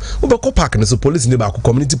police phone. Obe ko park ne so police ne ba ko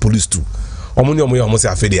community police too. Omone omo say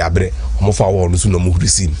afede abre, omofa wo no so no mu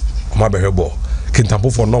receive. Omo be hwebo.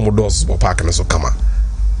 Kentampo for no mo doors for park ne so kama.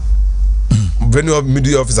 Venue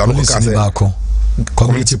media officer no ka say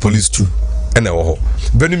community police too. And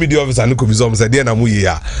Benny media officer and Kubizom said, Diana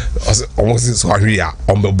Muya almost so here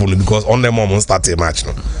on the bone because on them almost start a match.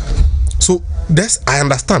 No? So this I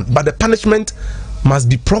understand, but the punishment must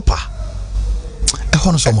be proper.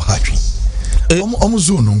 Now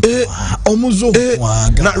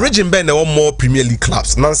Regin Ben there were more Premier League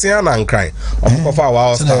clubs. Nancy and crying. But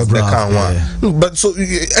so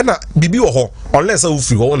and Bibi or unless I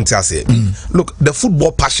free won't say look the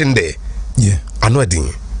football passion there. Yeah, I know it.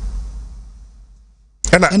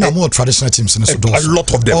 And more traditional teams in the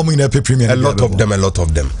a lot of them. A lot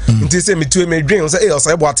of them. Until say me to me dream say I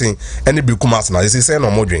say what thing any Brekumas na say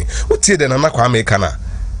no more dream. What tie na kwa America na.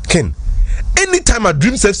 Ken. Anytime I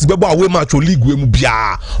dream says be away match or league we mu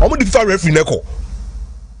bia. Omo the FIFA referee neko.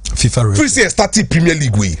 FIFA referee. Free say start Premier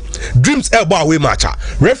League we. Dreams elbow away match.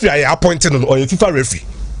 Referee I appointed on or a FIFA referee.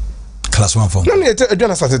 Class 1 form. No me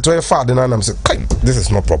Adrian started to far then I'm say this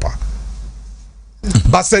is not proper.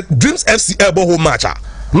 But said Dreams FC elbow home match.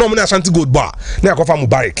 No money Ashanti gold bar. Na akofa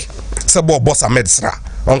Mubarak. Say ball boss Ahmed Sra.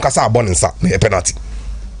 On kasa abon nsa na penalty.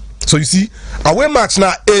 So you see, away match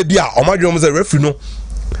na bia omadwe say referee no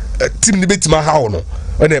team ni betima how no.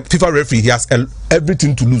 When the FIFA referee he has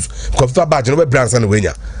everything to lose. Because FIFA badge no be brands and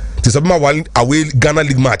wenya. Tisabema one away Ghana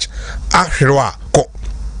League match. Ahrewa ko.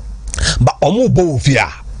 But omo bo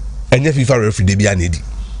fia. Enye FIFA referee dey bia need.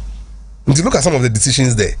 If look at some of the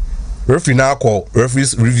decisions there. Referee now call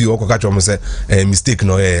referees review or catch say mistake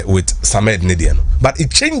no with Samed Nidian. But it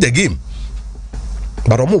changed the game.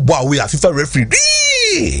 But omo bo away FIFA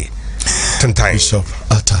referee. 10 times. Bishop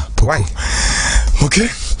Ata Poko. Why? Okay.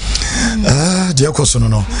 Dear Kosono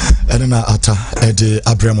no Edna Ata Ede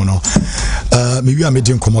Abremono. Maybe I'm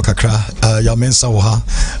meeting Komokakra, ya mensa woha,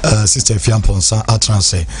 Sister Fiamponsa,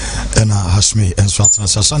 Atranse, and Hashmi, and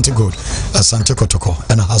Swatranse, Asante Good, Asante Kotoko,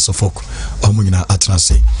 and a House of Folk, Omuna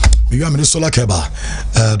Atranse. Maybe I'm Sola Keba,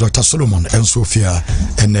 Dr. Solomon, and Sophia,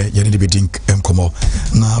 and Yanidi Mkomo.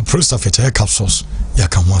 Na Prince of Fete capsules,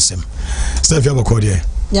 Yakamwasem. Steph Yabakodie.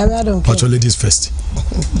 But your ladies first.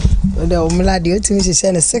 The Omladi, Wontumi is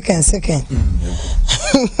saying a second.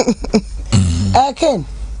 Ken.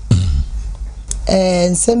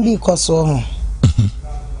 And Sembi Koso.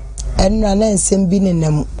 And Rana Sembi in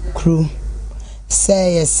them crew.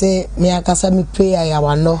 Say, me akasa mi pray I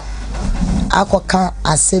wano. Akoka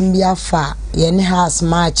asembia fa yeni has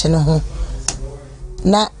match no ho.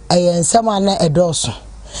 Na someone na edoso.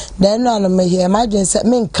 then no me here imagine say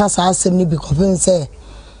me nkasa asem ni because say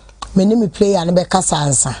me ni me player no be kasa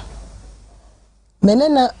ansa me ne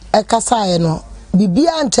na ekasa ye no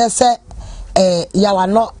bibia nche se yawa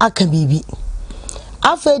no aka bibi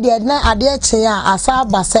afa de na ade chen a asa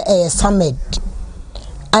ba se Samed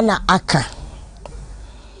ana aka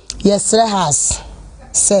yesre has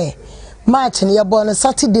say match ne ye born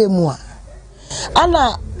Saturday mu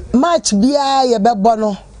ana match bia ye be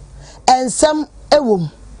bono ensem ewom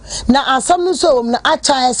na asam no so na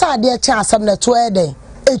acha esa ade chen asam na to eden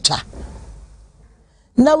etwa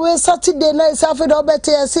na we Saturday na isafe do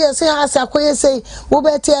bete ese has akoye say wo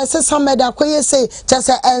bete ese Samed akoye say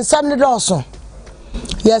chese ensam ne do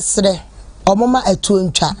yesterday omoma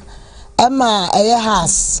atuntwa ema eye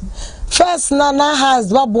has first na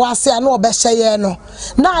has babo ase na obehye no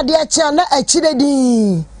na ade eche na achire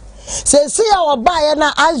din se se ya obaye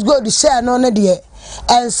na ice gold share no ne de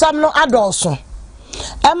ensam no adoso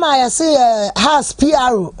ema yese has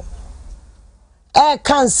PRO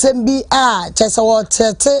kan sembi chese wo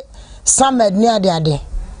tete Samed ni ade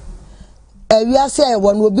wiase e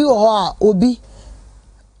won obi wo ho a obi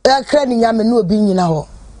kra ni nyame no obi nyina ho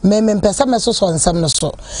me pesa me so nsam no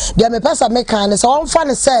so de me pesa me kan ne so on fa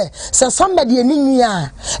ne se Samed ye ni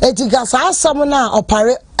nwia etika sa asam na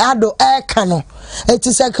opare ado ka no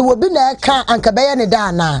etisa ke obi na ka anka be ye ne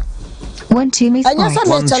da na Wontumi anya sa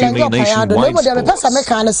me challenge opare ado no mo de me pesa me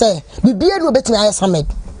kan ne se bibie no obetimi aye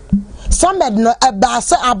Samed no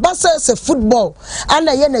abase se football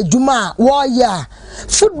ana ye na juma wo ya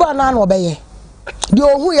football na no be ye de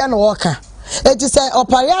ohu ye no wo ka eti say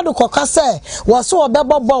opariado koka say wo so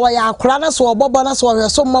obebobo wo ya akura na so obobo na so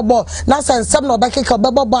hweso mmobo na sensem na obekeka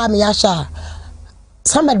obebobo am ya sha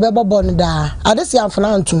Samed bebobo no da adesi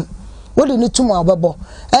amfana antum wo de ni tumu obebo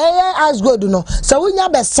ice gold no so wunya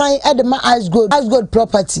be sign e de ma ice gold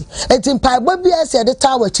property eti mpaibo bi ese de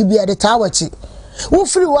tawachi bi de tawachi wo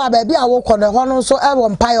free wa ba bia wo kɔ no ho no so e wo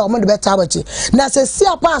mpae o mo de beta bachi na se si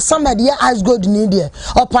apa Samed ye ice gold ni de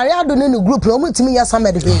opariado ni group no mo timi ya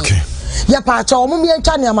Samed be okay ya pa cha o mo mi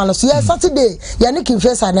ntwa ne ama no so ye Saturday ye ne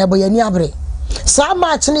Kinfesa na ebo ye ni abre sa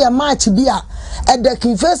match ne ye match bia e de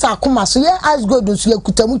Kinfesa akoma so ye ice gold so ye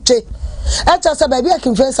kutamuche echa se ba bia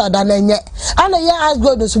Kinfesa da na nye ana ye ice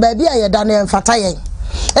gold so ba bia ye da na mfata ye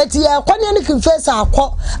eti ya kwanya ni Kinfesa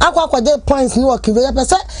akwa points ni wo Kinfesa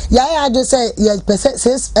pese ya ado say ya pese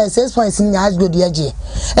 6 points ni ice gold ye je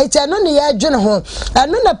eti anu ne ya dwene ho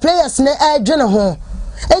anu na players ne dwene ho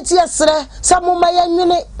eti yesre sa moma ya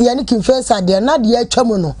nwene ya ni Kinfesa de na de ya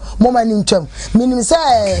twam no moma ni ntwam minim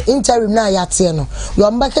say interim na ya te no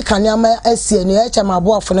yo mbake kaniama asie ne ya chama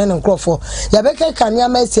aboafo ne nkrofo ya beke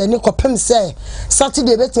kaniama asie ni kopem say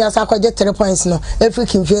Saturday betia sa kwaje 3 points no every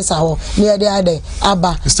Kinfesa ho ne ya de ade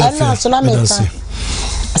aba na so na me ka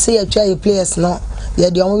say ya twa players no ya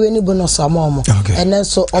de omo we ni bonus amomo enen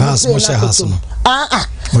so omo play na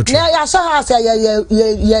na ya so ha say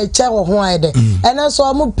ya che wo ho ade enen so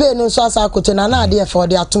omo pay no so asa koto na na ade for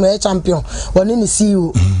the atom champion woni ni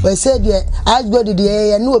CEO we say de ice gold de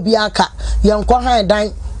ya na obi aka ye nko han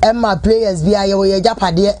dan Emma players bia ye we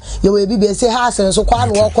japade ye we bi say ha sen so kwa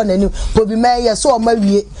no wo kɔ nani po bi ma ye so o ma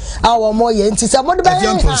wie a wo mo ye nti se mo de ba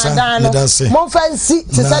ye dan no mo fancy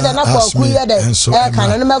ti se de na kwa ku ye de e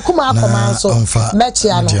kan no ma kuma akoma so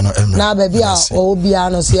mechia no na ba bia o bia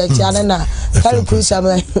no se ye chia na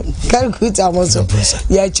calculate mo so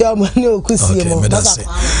ye chia mo ni okusie mo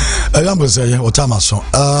ayambo say ye otamaso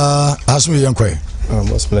asu ye nkwe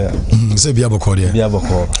most player say bia boko de bia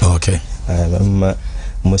boko okay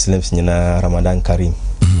Muslims nyina Ramadan Karim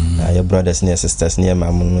your brothers and sisters near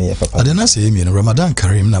mamu no your papa I didn't say me Ramadan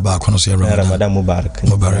Karim na ba kono so Ramadan Mubarak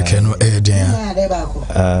no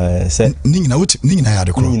den say ninga wuti ya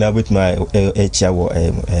de kro ninga with my echa wo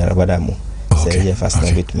Ramadan mu say ye fast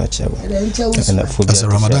na with my chawo as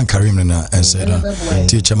Ramadan Karim na said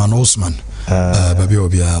teacher man Osman baby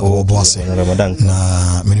obia oboase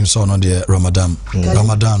na minim so no de Ramadan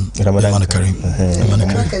Karim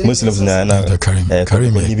Muslims na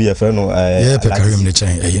Karim ni bi afra no Karim ne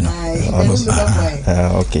chen you know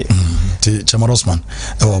okay teacher man Osman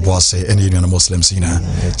oboase any union Muslims ina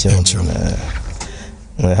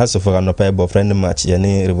has for no pay friend match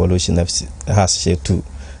any revolution has share too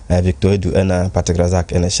Victor Edu na Patrick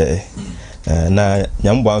Razak na share na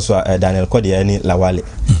nyambo so Daniel Kodi ani Lawale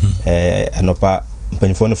anopa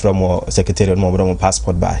mpanifo no from secretariat mo bro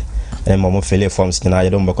passport by and mo fele forms nyina ye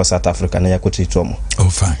don beko South Africa na yakoti tomo oh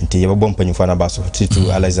fine nti ye bo mpanyimfo na baso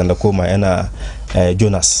titu Alexander Koma ena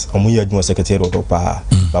Jonas omuye adwuma secretary of pa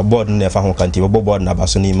ba board na fa ho kanti bo board na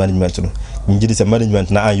baso ni management no ngidi se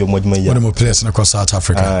management na ayo modwuma ya mo place na South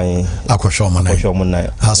Africa akwhwo mo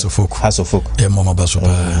na haso folk e mo ma baso pa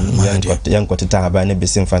yanko teta ba ne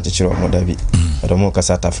besim fantichiro mo dabi do mo ka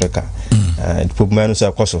South Africa pop manu se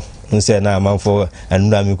akoso nse na amanfo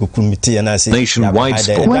anu ami kukumiti na se nationwide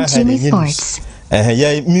sports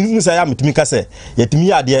ya minusa ya mitimi kase ya timi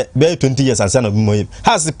ya de be 20 years ansa na mo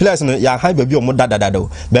has players no ya han ba bi o mo dadada do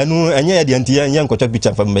be no enye ya de anti ya nkotwa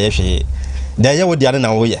picture fa me ye hwe da ya wo de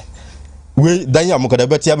na wo ye we dan ya mo kada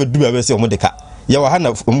be tia be du be se o mo de ka ya wa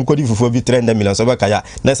hana mo kodi fufu bi 300 million so be ka ya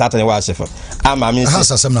na sa tan wa shefa ama mi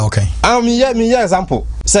has asem na okay mi ye example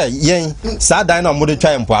say yen sa dan na mo de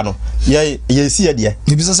twa empo ano ye si ye de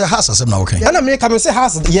ni bi say has asem na okay ana me ka me say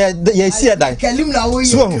has ye si ye dan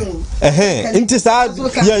so inti sa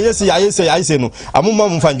ye si no amuma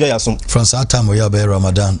mo fa njo ya so from that time we are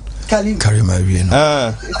Ramadan Karim awie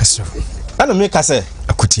no ana me ka say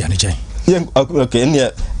akuti ani jen okay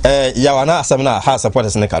ne ya wana asem na ha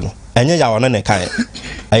supporters ne ka no enye ya wana ne kan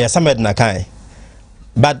ya samed na kan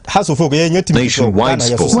but has of folk ye nyati nationwide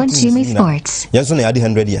Wontumi sports yenso na ya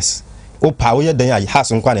 100 years o pa wo ye dan ya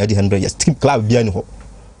has nkwa na ya 100 years team club bia ni ho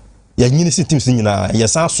ya nyini si teams nyina ya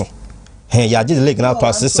sanso ya je league na to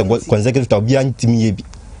assist consecutive to bia team ye bi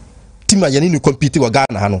team ya ni compete wa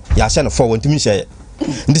Ghana ha no ya hye no for Wontumi hye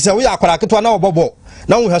ndi se wo ya akwara ketwa na obobo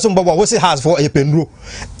na wo hwe so bobo wo se has for e pendro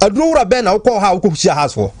aduro wura ben na wo ko ha wo ko hia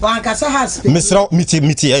has for wankasa has misra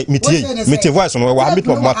miti voice no wa mit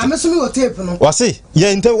mo amesumi o tape no wase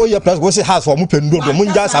ye inte wo ye plus wo se has for mo pendro do mo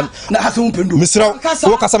nja sam na has mo pendro misra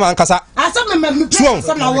wo kasa man kasa asam me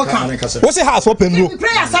kasa na wo kan wo se has for pendro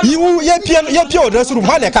you ye pia odre suru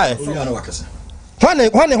ma ne kai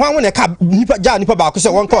hwane ka nipa ja nipa ba ko se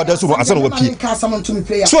won ka oda suru asa no wapi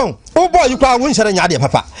so o boy you kwa won share nya de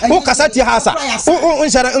papa o kasa ti hasa o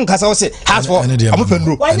share nkasa wo se has for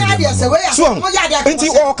amopendro so nti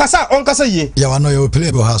o kasa ye ya wano you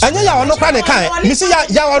play bo has anya ya wano kwa ne kan mi se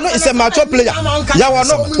ya wano is a mature player ya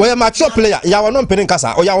wano we mature player ya wano mpene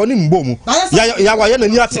nkasa o ya wano mbo mu ya wa ye na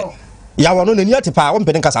ni ate ya wano na ni ate pa o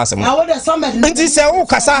mpene nkasa asem nti se o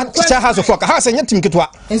kasa cha has for ka has nya tim kitwa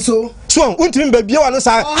so untimi ba bia wano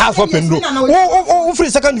sa half for pendro o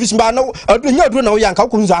free second division ba na nya aduro na wo yanka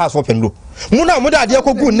ko nza half for pendro mu na mu da de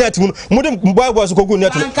ko gu net mu de boys ko gu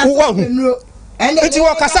net wo wa hu enti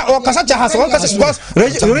wo kasa cha has wo kasa because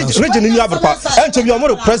region ni abropa enti bi o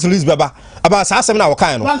mo press release baba aba sa asem na wo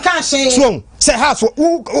kan no so say house for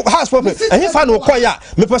and if I know koya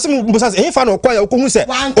me person busa if I know koya ko hu se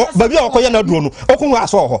ba bia okoya na duro no okun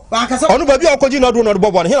aso ho onu ba bia okoji na duro no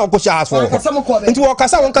bobo he na okoshi house for nti wo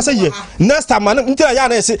kasa ye next time man nti ya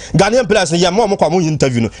na ese Ghanaian players ye mo kwa mo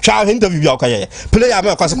interview no twa interview bia okoya player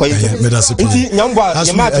ma kwase koya nti nyambo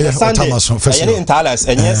ye match Sunday any Intalas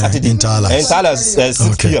any Saturday Intalas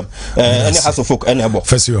 6 p.m. any house of folk any ebo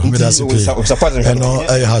first you me that's support no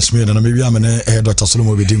has me na me bia me na Dr.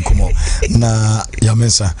 Solomon be din komo na ya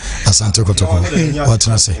mensa asante kotoko what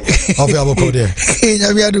na say obi aboko there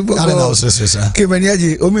ya bi adu boko ala na osese ke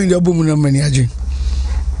maniaji o mi ndo bomu na maniaji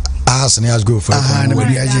as ne as go for na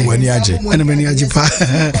maniaji na maniaji pa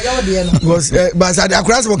because but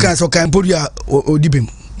akura so kan podia odibem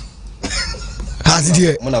as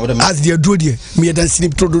dia do dia me dan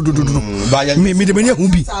sinip to do me de mania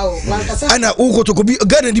humbi ana ukotoko bi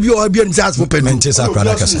garden bi o bia nsa for pen mente sa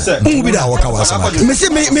akra kasa humbi da waka wasa me say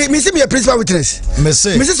me principal witness me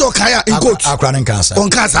say so kaya in court akra nkasa on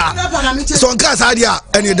kasa so nkasa dia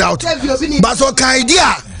any doubt but so kai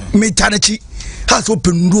dia me tanachi has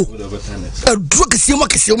open do a drug sima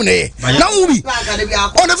kesem ne na humbi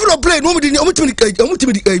on the field play no me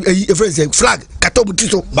friends flag kato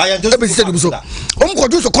mutiso ebe se de so ko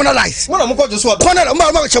do so colonize mo ko do so corner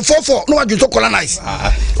ma che 44 no wa do so colonize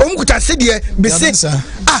ko ta se de be se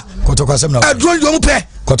kotoko asem na adro yo mpe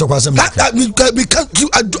kotoko asem na we can't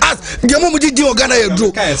ask de mo di ogana ya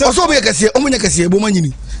dro oso be kase o mo nya kase bo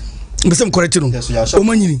manyini mbese correct no o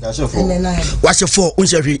manyini wa che 4 on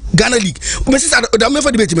che Ghana League mbese da me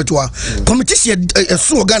fa debate meto competition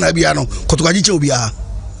so Ghana bia no kotoko agiche obi a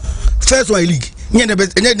first one league nye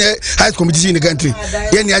high competition in the country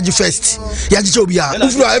ye ne agi first ya giche obi a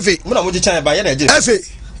ufuro FA mo na mo giche ba ye na agi FA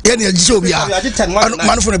ye ne giche obi a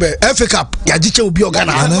manfo ne be FA Cup ya giche obi o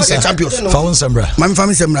Ghana champions fawon sembra mami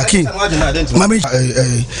fami sembra king mami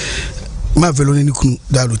ma velo ni kunu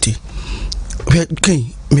daluti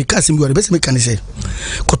king me kasim bi o be se me kan say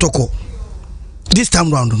kotoko this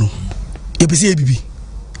time round no ye be say bibi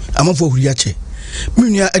amafo huri ache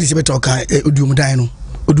minua edi se beta oka odum dan no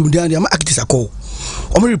odumdian am actors akọ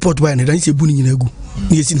omo report by na dan se bu ni nyina gu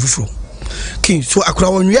na yesi fufuro king so akura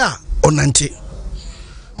wonwe a onante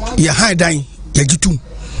ya high dan ya gitum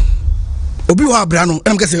obi ho abra no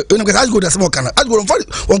enam kase asgo da small kana asgo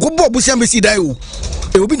on ko bo busia mesi dan o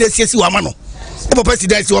e obi na siesi wa ma no o papa si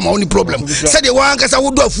dan si wa ma oni problem say the one kasa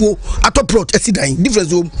wo do afuo atop plot esi dan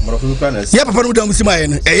difference o ya papa no da musima ye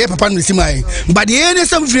no ya papa no musima ye but the any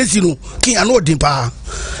some difference no king ano odin pa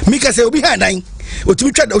mi kase obi ha dan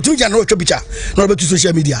otumi jana no twa picture no be to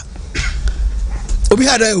social media obi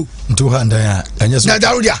ha dan o ntu ha dan a enyeso na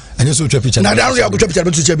daru dia enyeso twa picture na daru dia ko twa picture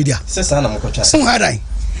be to social media sesa na mkocha ha dan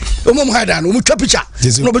o mo ha dan o mo twa picture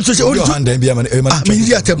no be to social media ha dan bia ma e ma mi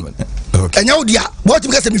dia tem enya odia what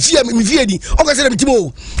me kase me fie ni o kase me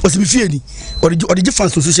timo o se me fie ni o de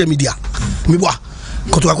fans on social media me boa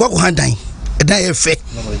koto akwa ko ha dan e dan e fe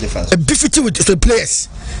e bifiti with the players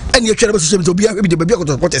and you try to social media obi de baby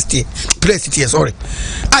koto protest players here sorry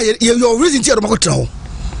your reason here do mako tran ho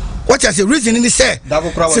what you say reason ni say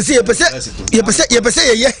say ye pese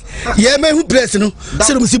ye me hu players no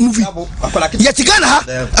say no movie ye tigana ha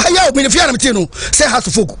ya me fia na me no say house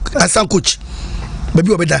of folk asan coach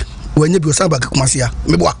baby obeda wanye bi osan ba kumasia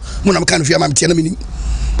me boa mo na me kan fia ma me tie na me ni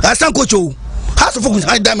asan coach o house of folk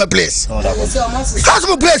high diamond place house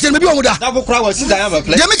of place me bi o mu da double crowd was diamond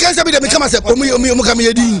place dem kan say be dem kama say o kam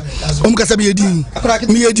yedin o ka say be yedin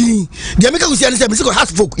me yedin dem kan say say me say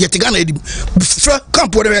house of folk ye tigana yedi fra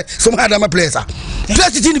camp whatever some high diamond place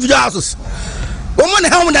place it individual houses o mo na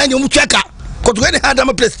ha mo na nyo mu tweka ko to high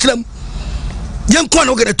diamond place tram yen ko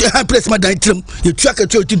na o get high place ma dan tram ye tweka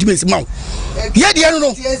to ultimate ma ye de no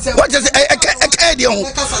what just e de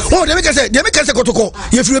o dem ka say kotoko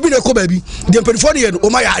ye firi bi na ko ba bi dem perifo ne ye o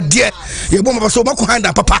ma ya de ye bo ma so ma ko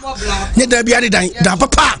handa papa ne da bi ade dan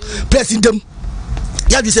papa place dem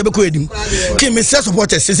ya bi se be ko edim kim me say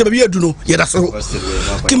supporters se be edu no ye da so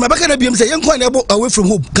kim ma baka na bi em say yen ko na away from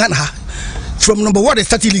home Ghana from number 1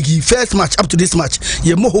 starting league first match up to this match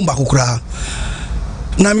ye mo home ba kokura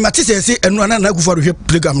na mi mati say enu na gufa do hwe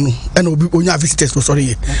program no e na obi onya visitors no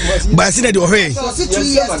sorry ba se na de ohwe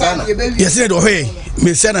yes na de ohwe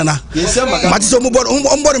me se na mati so mo board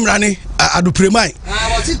mrane adu premai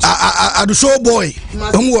adu show boy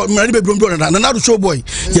mo mrane be brom na adu show boy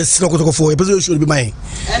yes na kotoko fo e be show be mai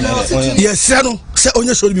yes no se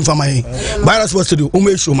onye show be famai ba na supposed to do o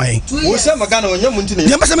me show mai wo se magana onye mu ntine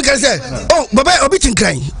ye ma se me kan say oh baba obi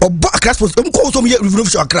tinkran obo akra sports o ko so me review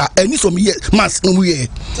show akra ani so me mass no mu ye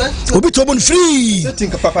obi to bon free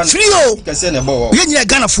o ye nya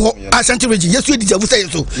Ghana for Ashanti region yesu edi javu say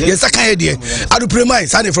so yes aka ye de adu premai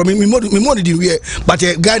sane from me mod di we but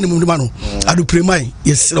guy ni mu no adu premai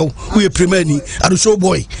yes no we premai ni adu show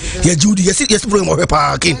boy ye judi yes program o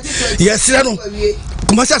pa king yes no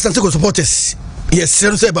kuma sa Asante ko supporters yes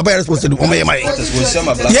no say baba response do o me mai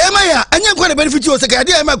ye mai anya kwa na benefit o say ka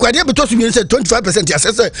dey mai kwa dey be to so say 25% ya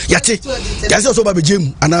say ya say so ba be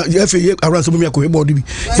jam ana ye fe around so me ko e board bi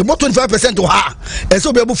ye bo 25% to ha e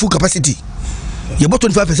so be able full capacity ye bo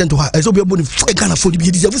 25% to ha e so be able ni Ghana for bi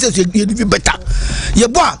ye deserve say ye live better ye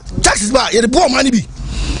bo taxes ba ye bo money bi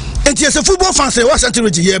enti ye say football fans e was anti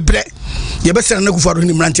ye bre ye be send na gufaro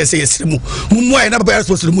ni mranche say yes mu mu ayi na baba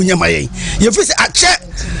response mu nyama ye fi say ache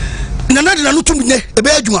na na no tumi ne e be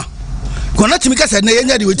adwuma ko na timi kasa na ye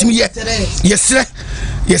nya de wetimi ye yes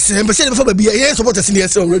be say before baby ye supporters ni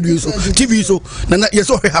yes radio so TV so na yes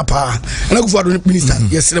o hapa na gufaro minister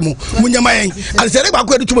yes mu nyama ye al say ba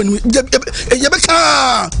ko edu tuma ni ye be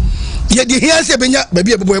ka ye di here say benya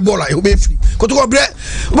baby e boy ball e be free ko to ko bre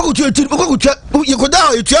ko ku ye ko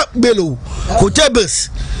da e tua belo ko tables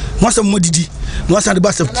mo sa mo didi no asa de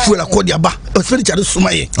basa fuel akodi aba o feri chade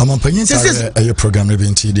sumaye amampanyin say your program no be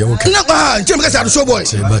nti de okay na ba nti me ka say show boy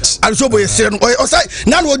adu show boy say no o say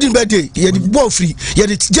na no odin birthday ye di ball free ye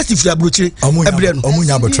di just free abrochire ebre no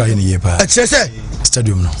omunya abotra ye ne ye pa say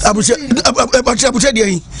stadium no abrochire de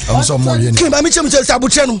yin so mo ye ni ba me chem say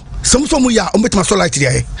abrochire no so mu ya o betuma so light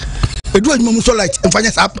de edu adwuma mu so light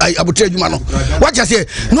mfanya sa abotre adwuma no what you say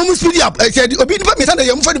no mu speed up say obi ni pa me say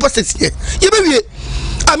you fa ni process ye be wie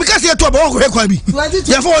amika say to ba wo ko kwa bi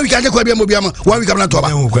ya fa 1 week anje kwa bi mo bi ama 1 week amna to ba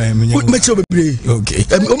me chiro bebre okay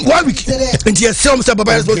 1 week nti ye say say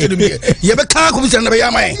baba response to be ye be kan ko bi say na be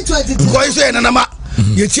ya mai ko iso ye na ma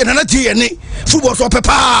ye tie na tie ye ne football so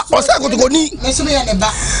papa o say go ni meso me ya ne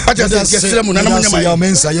ba acha say kesere mu na na nyama ya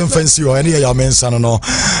mensa ya fancy o ene ya mensa no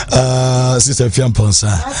sister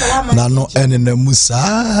Fiamponsa na no ene na musa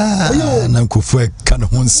na nkofu ka ne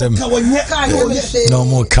ho nsem no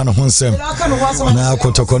mo ka ne ho nsem na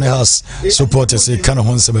kotokone house support say ka ne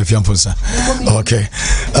ho nsem Fiamponsa okay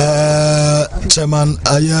chairman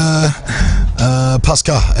aya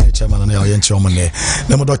Pascal chairman na ya nchomane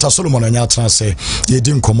na mo Dr. Solomon anya tra say ye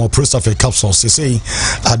di nkomo Prostafe capsules say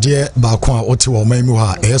ade ba ko a ote wo man mu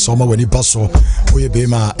ha so ma wani baso oye be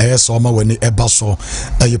ma so ma wani ebaso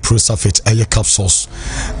aye Prostafe aye capsules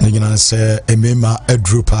ni nyina say emema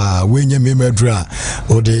adrupa we nya mema adra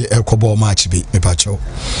ode ekobo match bi mepacho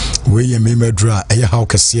we ye mema adra aye haw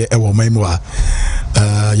kase e wo man mu ha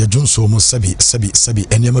ya junso mo sabi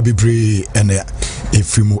enema bibre ene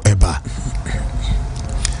efimu eba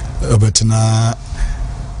obetina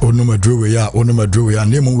onumadruwe ya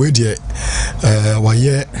nemu we de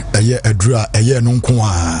waye aye adura aye no nko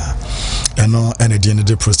a eno ene de ne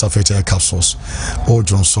de Prostafe capsules o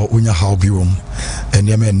jonso unya how bi wom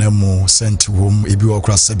enema enemu sent wom ebi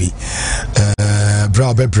okra sabi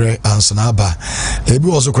bra bebre ansana aba ebi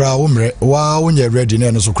oso kra womre wa onye ready na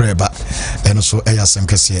eno so kra eba eno so eya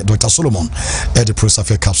semkese Dr. Solomon de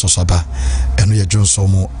Prostafe capsules aba eno ye jonso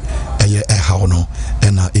mo eye how no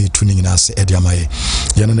ena etuning na se ede amaye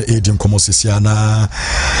yana na edim komo sisia na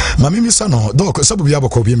mami misa no doc sabu bia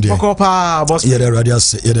bako biem de pa boss yede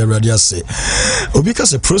radiase obi ka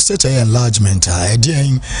se prostate enlargement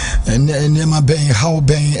ede nema ben how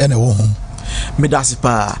ben ene wo ho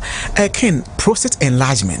medasipa ken prostate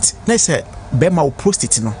enlargement na say be ma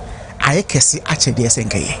prostate no aye kese ache de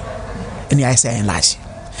senkaye eni aye say enlarge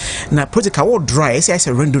na prostate ka wo dry say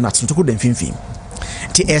rendo na tuntuko den finfin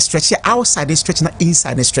ti stretch outside the stretch na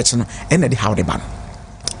inside the stretch no and the how the ban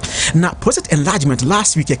na prostate enlargement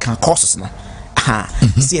last week can causes no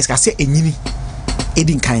see ka say enyini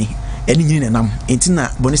edin kan enyini na nam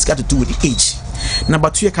entina boniska to do with the age number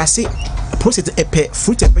 2 ka say prostate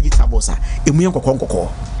fruit and vegetables emu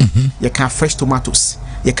nkokko you can fresh tomatoes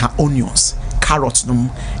you can onions carrots num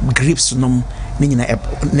grapes num ni nyina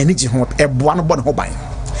na ni ji ho eboa no bo ban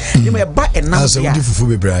you may buy enam ya fufu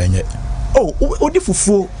bebra enye odi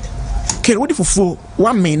fufu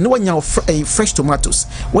one man no wanya fresh tomatoes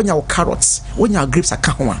wanya carrots wanya grapes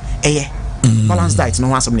aka ho balance diet no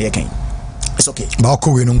wasam na yekan it's okay ba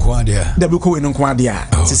ko we no nko ade da bi ko we no nko ade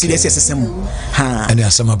se sesem ha ene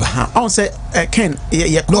asema ba on say ken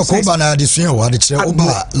ye no ko ba na de sua wa de kire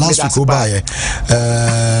oba last week oba ye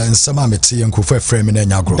nsema meti nkofo frame na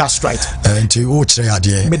nya gro that's right nti o kire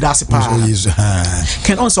ade me that's pa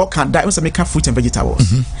ken on so can die on say make fruit and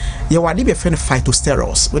vegetables ye wa de be friend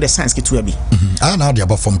phytosterols with the science ke to abi na de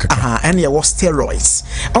aba form kaka and ye was steroids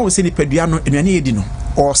on say ni padua no enuane edi no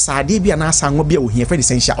or sade bia na asanwo bia ohia friend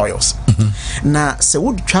essential oils na se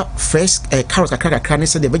would trap fresh carrots kakra ne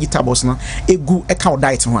say the vegetables no egu e ka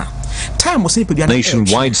diet ho a time was nipa bia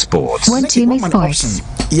nationwide sports Wontumi sports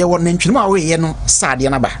ye won nantwinu a we ye no sade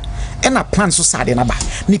na ba e na plant so sade na ba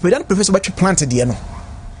nipa bia professor batwe plant de no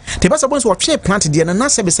te ba so bon so watwe plant de no na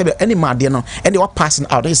sebe animal de no e de wa passing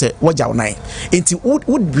out they say waja onai enti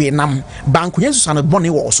would be nam bankunye so na bone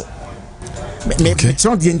wo so me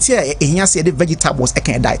so the entire ehia say the vegetables e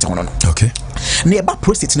can diet on no okay na e ba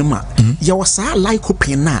prostate no ma ye was a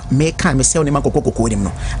lycopene na me kan me sell ni man kokoko nim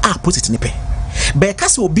no prostate ni pe be ka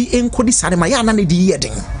se obi enkodi sare ma ya na ne di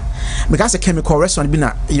yedin because a chemical restaurant bi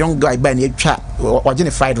na young guy by na twa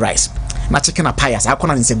original fried rice na chicken a pie as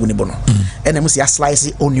akona nsegu ne bo no ena musi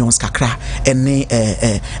slice onions kakra ene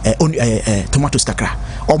tomatoes kakra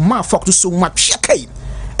o ma fuck to so much kai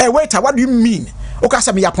wait what do you mean o ka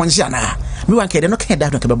say me ya ponji ana me wan kede no kan da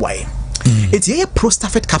no ka be boy eti ye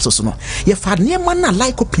Prostafe capsules no ye fa ne ma na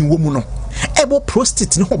lycopene wo mu no ebo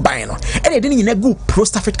prostate ne ho ban no ene de nyina gu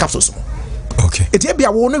Prostafe capsules mo okay eti e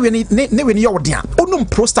bia wo no we ne yo de a onum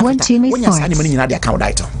Prostafe wonya sa ne ma nyina de account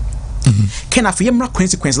diet can I feel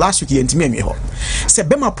consequence last week yentimi anwe ho se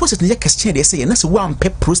bema prostate ne ye question de say na se wan pe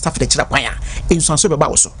Prostafe de kira kwan a enso so be ba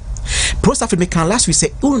wo so Prostafe me can last week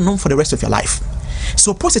say you know for the rest of your life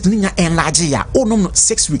so prostate ne nya enlarge ya onum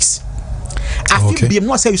 6 weeks after be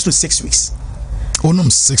no say you to 6 weeks onum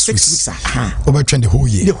 6 weeks over the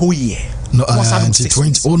whole year no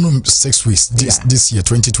 20 onum 6 weeks this year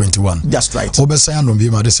 2021 that's right over say no be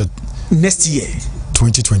ma this next year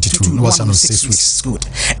 2022 no was 6 weeks good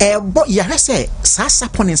but ya say sasa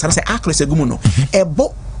ponin say accuracy gumu no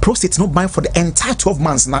ebo prostate no bind for the entire 12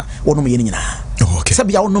 months na wonum ye nyina okay say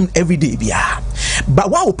bia wonum every day bia but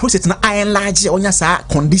wow prostate na enlarge onya sa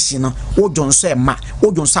condition no o jonso e ma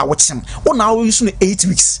o jonso a wo chem o na o use no 8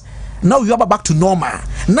 weeks now you are back to normal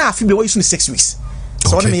now I feel be using 6 weeks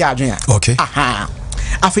so what me ya adwen okay aha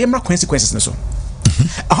afei mra consequences so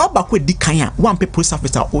how back with di kan a one people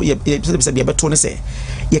surface o ye be beto ne say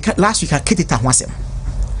last week I ketita ho asem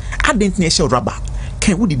adent na share rubber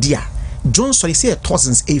kan wo didi a Johnson say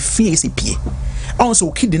thousands a fee pie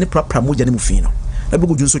also kid ne proper moja ne mu fee no na be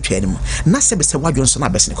go Johnson twa ne mu na se be se wa Johnson na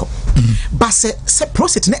bese ne ko but se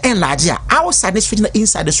process ne enlarge a outside the stretch na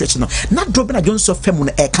inside the stretch no na drop na Johnson fam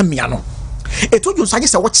no e kamia no eto Johnson age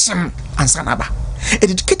se wo chem ansa na ba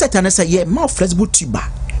educated na say ye more flexible tuber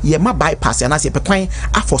ye ma bypass and as ye pe kwan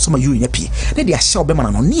aforce ma urine pie ne de ahye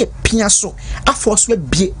obema no ne pia so aforce we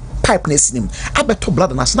bie pipe na sinim abeto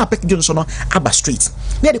blood na snap package no so no aba straight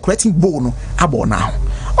ne de collecting bowl no abo now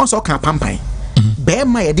also kan pampan be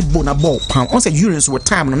ma ye de bowl na ball pam on say urine so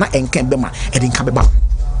time no na enkan be ma e de nka be ba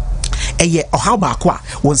eye how ba ko a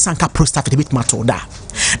won sanka prostate bit matter da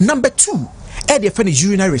number 2 e de fe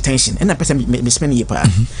urinary retention and na person me spend ye pa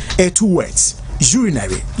 2 words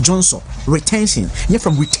urinary Johnson retention you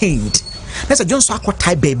from retained that's a Johnson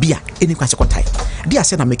akwatai baby a eni kwase kwatai dia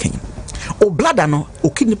say na making o bladder no o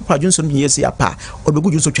kidney papa Johnson yes ya pa o be go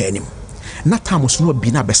Johnson twa anim na time so no bi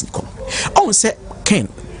na best come on say ken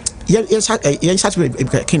ye chat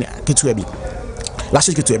ken ketu abi last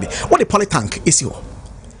week ketu abi what the poly tank is here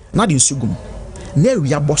na the nsugum na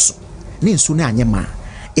wi aboso na nsu na anyema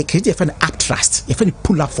e keje fe na upthrust e fe ni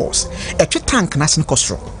pull up force e twa tank na sin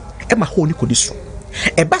kostro e ma hole ko distro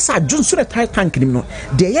e basa Johnson the tank nim no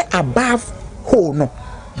dey above hole no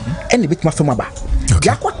and bit ma fema ba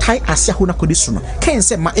ya kwa tai asia ho na ko distro no ken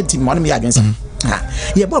se ma edi mo no me ya adwen se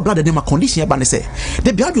ye bo blood dem ma condition e ba ne se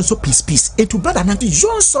de bia Johnson peace e to blood na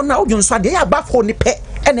Johnson na Johnson dey above hole ni pe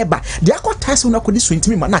ene ba de akwa tai se ho na ko distro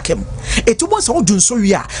ntimi ma na kem e to bon se Johnson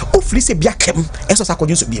wi a o firi se bia kem e so sa ko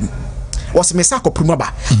Johnson biem was me sa ko pruma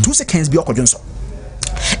ba 2 seconds bi ko Johnson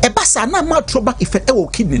e basa na ma trouble effect e wo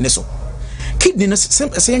kidney ne so kidney no se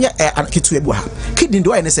kitu ebu ha kidney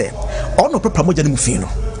do ay ne se ono proper moja ne mu fi no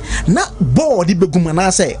na ball di beguma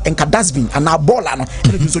na se enka dustbin ana ball no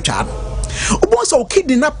e do so twa no obo so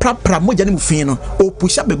kidney na proper moja ne mu fi no o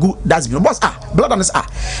push up begu dustbin boss blood on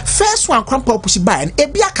first one cramp push by and e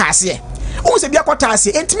bia ka ase o se bia kwata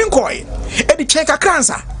ase entimi nkoi e di check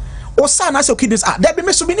cancer o sa na se kidneys there be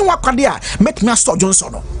me so bi ni wakwade a make me store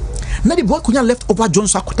Johnson no na the boy kunya left over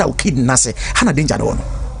Johnson akota o kidney na se hana danger do no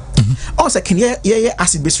also can ye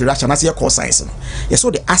acid base reaction as your cause science no yes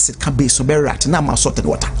so the acid can be so very react na ma salt and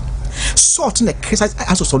water salt in the case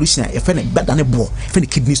as a solution e fe better than bo fe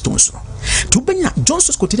kidney stones no to benya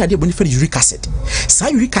Johnson's container dey boni fe uric acid sa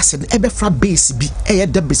uric acid e be fra base bi e ye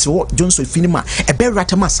the base wo Johnson finima e be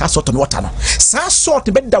react ma sa salt and water no sa salt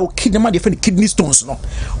be da o kidney ma dey fe kidney stones no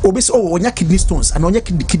obi say onya kidney stones and onya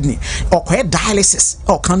kidney or kwa dialysis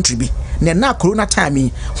or country bi na corona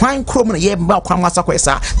time hwan krom na ye ba kwa masa kwa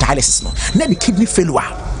sa dialysis no na the kidney failure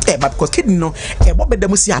but because kidney no bo be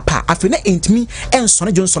dem si apa afi na entimi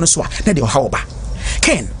ensone Johnson so na de how ba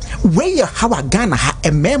ken where how a Ghana ha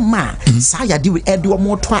emema sa ya di with edo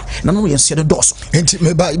moto na no yense de doso enti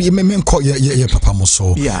me ba me nko ye papa mo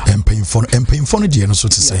so empayimfo no de no so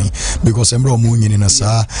to say because emro mo nyini na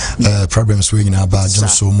sa problems we nyina ba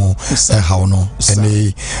Johnson mo how no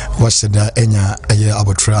ene what said enya ye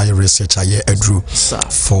abortry research ye edru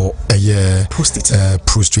for ye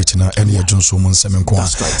prostate na ene Johnson mo nsem nko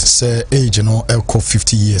say age no elko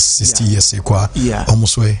 50 years 60 years kwa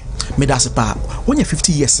almost way me that's pa when you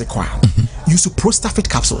 50 years kwa use prostate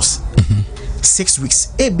capsules 6 weeks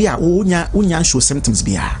e bia unya show symptoms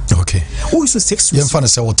bia okay o use 6 weeks you find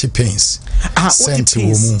say what pains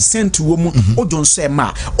sent to woman o don say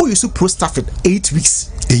ma o use prostate 8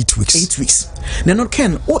 weeks na no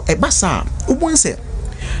ken o e basa o bon say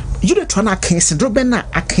you dey try na cancer drobe na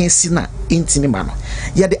akansi na intimi ma no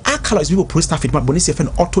ya the alkaloids we prostate ma bonus say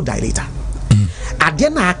auto dilator ade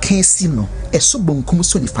na akansi no eso bonkum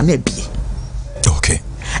so ni fa na bie okay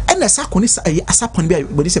and asa koni asapon bia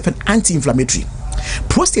body say anti inflammatory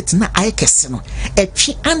prostate na ayekese no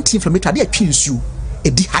etwi anti inflammatory ade atwi nsu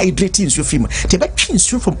e dehydrating nsu film te be twi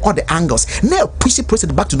nsu from all the angles na push the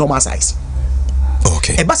prostate back to normal size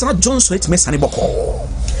okay e basa na Johnson it mesane boko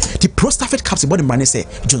the prostate capsule body man say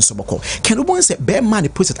Johnson boko can you say be man the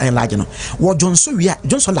prostate enlarge no what Johnson we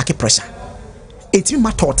Johnson like pressure eti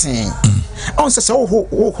ma toten on se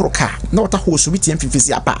wo horoka na wata ho so biti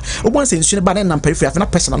mfifisi apa obon se nsu ne ba na periphery afina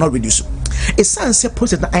pressure na reduce e sense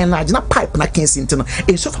prostate na enlarge na pipe na cancer ntino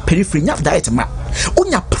e so for periphery nya diet ma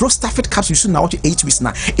onya prostate capsule so na what 8 weeks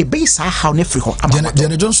na e be sa how na free ho ama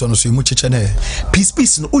Jenny Johnson so mu chiche na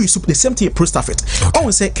peace no o use the same thing prostate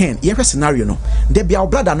on se ken ye scenario no de bia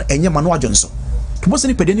blood no enye ma no Johnson to boss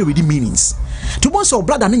any pedeni already meanings to boss or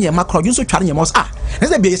brother near macro you so trying your mouse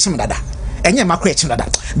let's be a chim dada enye makro chim dada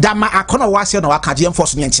da ma akona wase na waka je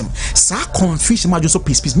enforce no nchim sa confusion ma just so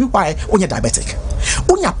peace me why onya diabetic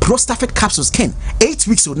onya prostate capsules can 8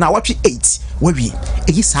 weeks old now what 8 we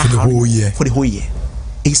e sa for the whole year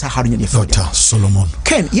is how you Dr. Solomon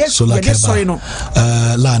Ken yes sorry no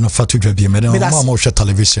line of fatu dwa bi me dem ma share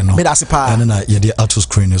television no and na ye dey auto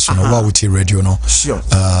screen so no wa with radio no sure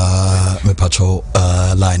me pacho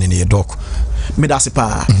line in your doc me da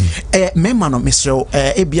sepa me man no Mr.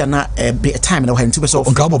 Ebia na time na when to be so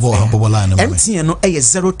nka bobo line MTN no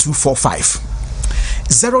 0245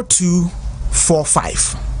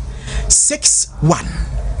 0245 61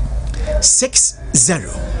 60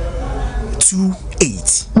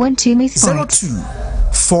 28 Wontumi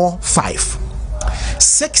 0245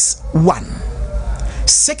 61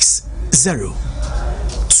 60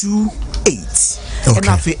 28 and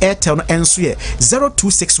after Airtel no enso ye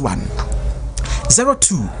 0261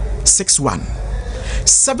 0261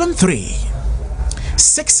 73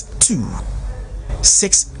 62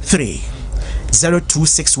 63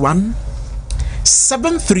 0261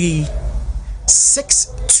 73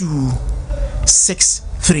 62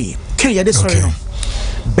 63 can you this sorry no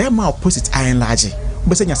Bema opposite iron large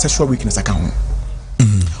but say sexual weakness account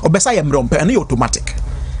obesa ye mrompe and automatic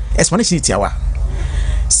explanation tiawa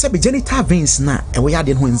say genital veins na e we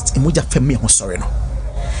ade ho emoja fam ho sorry no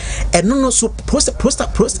eno no so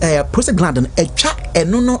prostate gland no etwa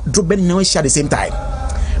eno no drobe no share the same time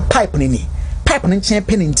pipe ni nchen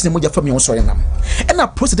pen ntin emoja fam ho sorry nam e na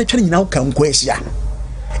prostate twa nyina kan ko ehia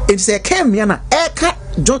it say came na eka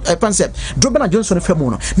concept drobe na Johnson fam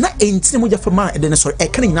no na ntin emoja fam de sorry e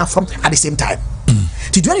kan nyina fam at the same time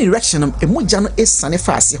to do any erection emoja no esane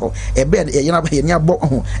faase ho ebe ye na ye abo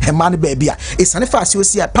ho e ma ne ba bia esane faase o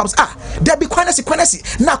si paps there be quantity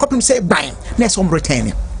na akopim say gban na some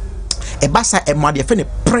return e basa e ma de fe ne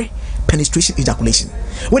pre-penetration ejaculation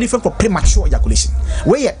we different for premature ejaculation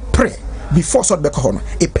we ye pre before so be ko no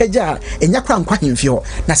e peja enya kra nkwa hemfi ho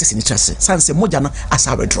na sese ni trase sanse moja no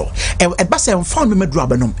asa withdraw e basa em found me medru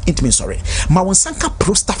abanom intimate sorry ma won sanka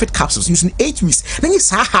prostate capsules using 8 weeks na ni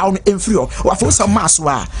sa how no emfri ho wa for some mass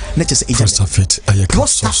wa na chese prostate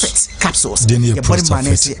capsules the body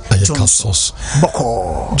manage capsules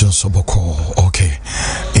boko okay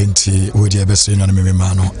enti we dey be say no me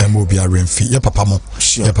ma no e mo bia remfi ye papa mo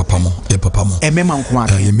e mema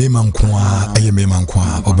nko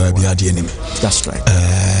a oba bia de that's right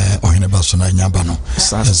ohine baso na nyaba no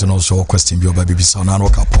as no so question bi oba bibisa na no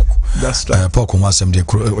ka pok that's right pok mo asem de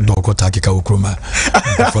doko takika okroma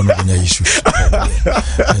for no nya issue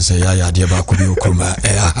say ya de ba ko bi okroma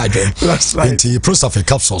hadwen enti prostate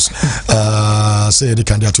capsules say de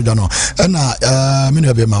kan de to no na me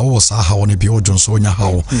no be ma wo sa ha woni bi ojon so nya ha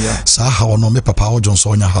wo sa ha wo no me papa ojon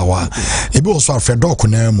so nya ha wa ebi wo so afre doko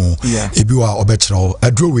na mu ebi wa obekiro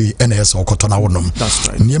adrowe na esa okoto na wonom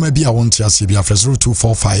niema bi a won tia bi afre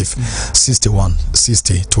 0245 61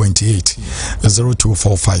 60 28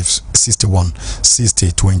 0245 61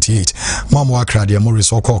 60 28 mama akra de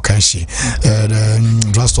Morris okọ kanshi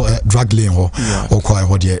drug lane ho okọ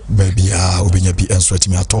ho de baby obenya bi enso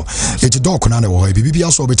atimi ato eti dog na wo bibi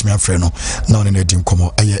aso obetimi afre no na one na dim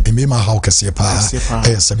komo aye emema how kese pa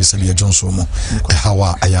sabi Johnson mo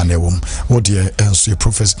hawa aya na wom wo de enso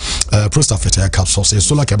prostate capsules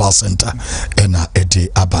so like about center na edi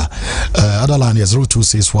aba other line is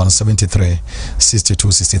 0261 73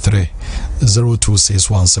 62 63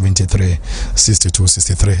 0261 73 62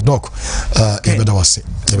 63 doc ebeda wase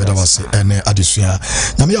ene adisua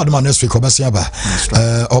na me adoma next week obasi aba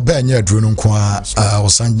oba nya aduru no nko a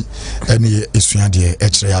osan ene esua de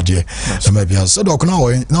ekire ade na bia so doc na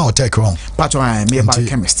o take on part one me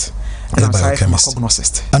biochemist and I'm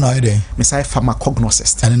pharmacognosist. And I dey. Me say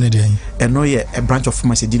pharmacognosist. And dey. And no a branch of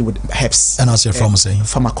pharmacy deal with herbs. And I say pharmacy.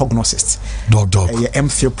 Pharmacognosist. Dog. A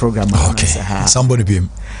MPhil program. Okay. Somebody be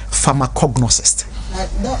pharmacognosist.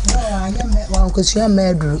 And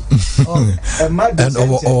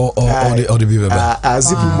or the people.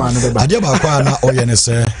 Adiaba kwa na oyene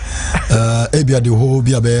say ebia the whole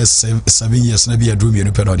bia be 7 years na bia drum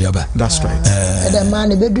you pay no. That's right. The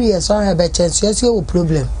man be do yes on have a chance yes you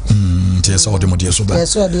problem. Yes all the modie so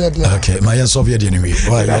yes all the okay my yes of the anyway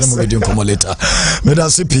why I am going to later me da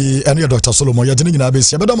CP and Dr. Solomon ya tini nyina be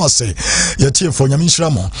sia be do ma say ya tie for nyame nhira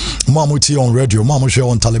mo amuti on radio mo share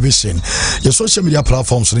on television your social media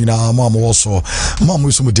platforms ni na mo also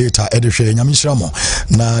mo so data e de hwe nyame nhira mo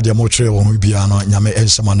na de mo kire won bia no nyame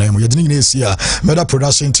ensema na mo ya tini nyina esia me da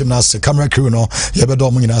production team na se camera crew no ya be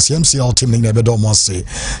do mo nyina se MCL team ni na be do mo se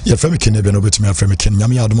ya frame kin be no betimi frame kin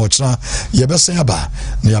nyame ya do mo kira ya be sen aba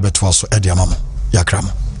na ya be to aso e de amamo yakra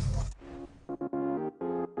mo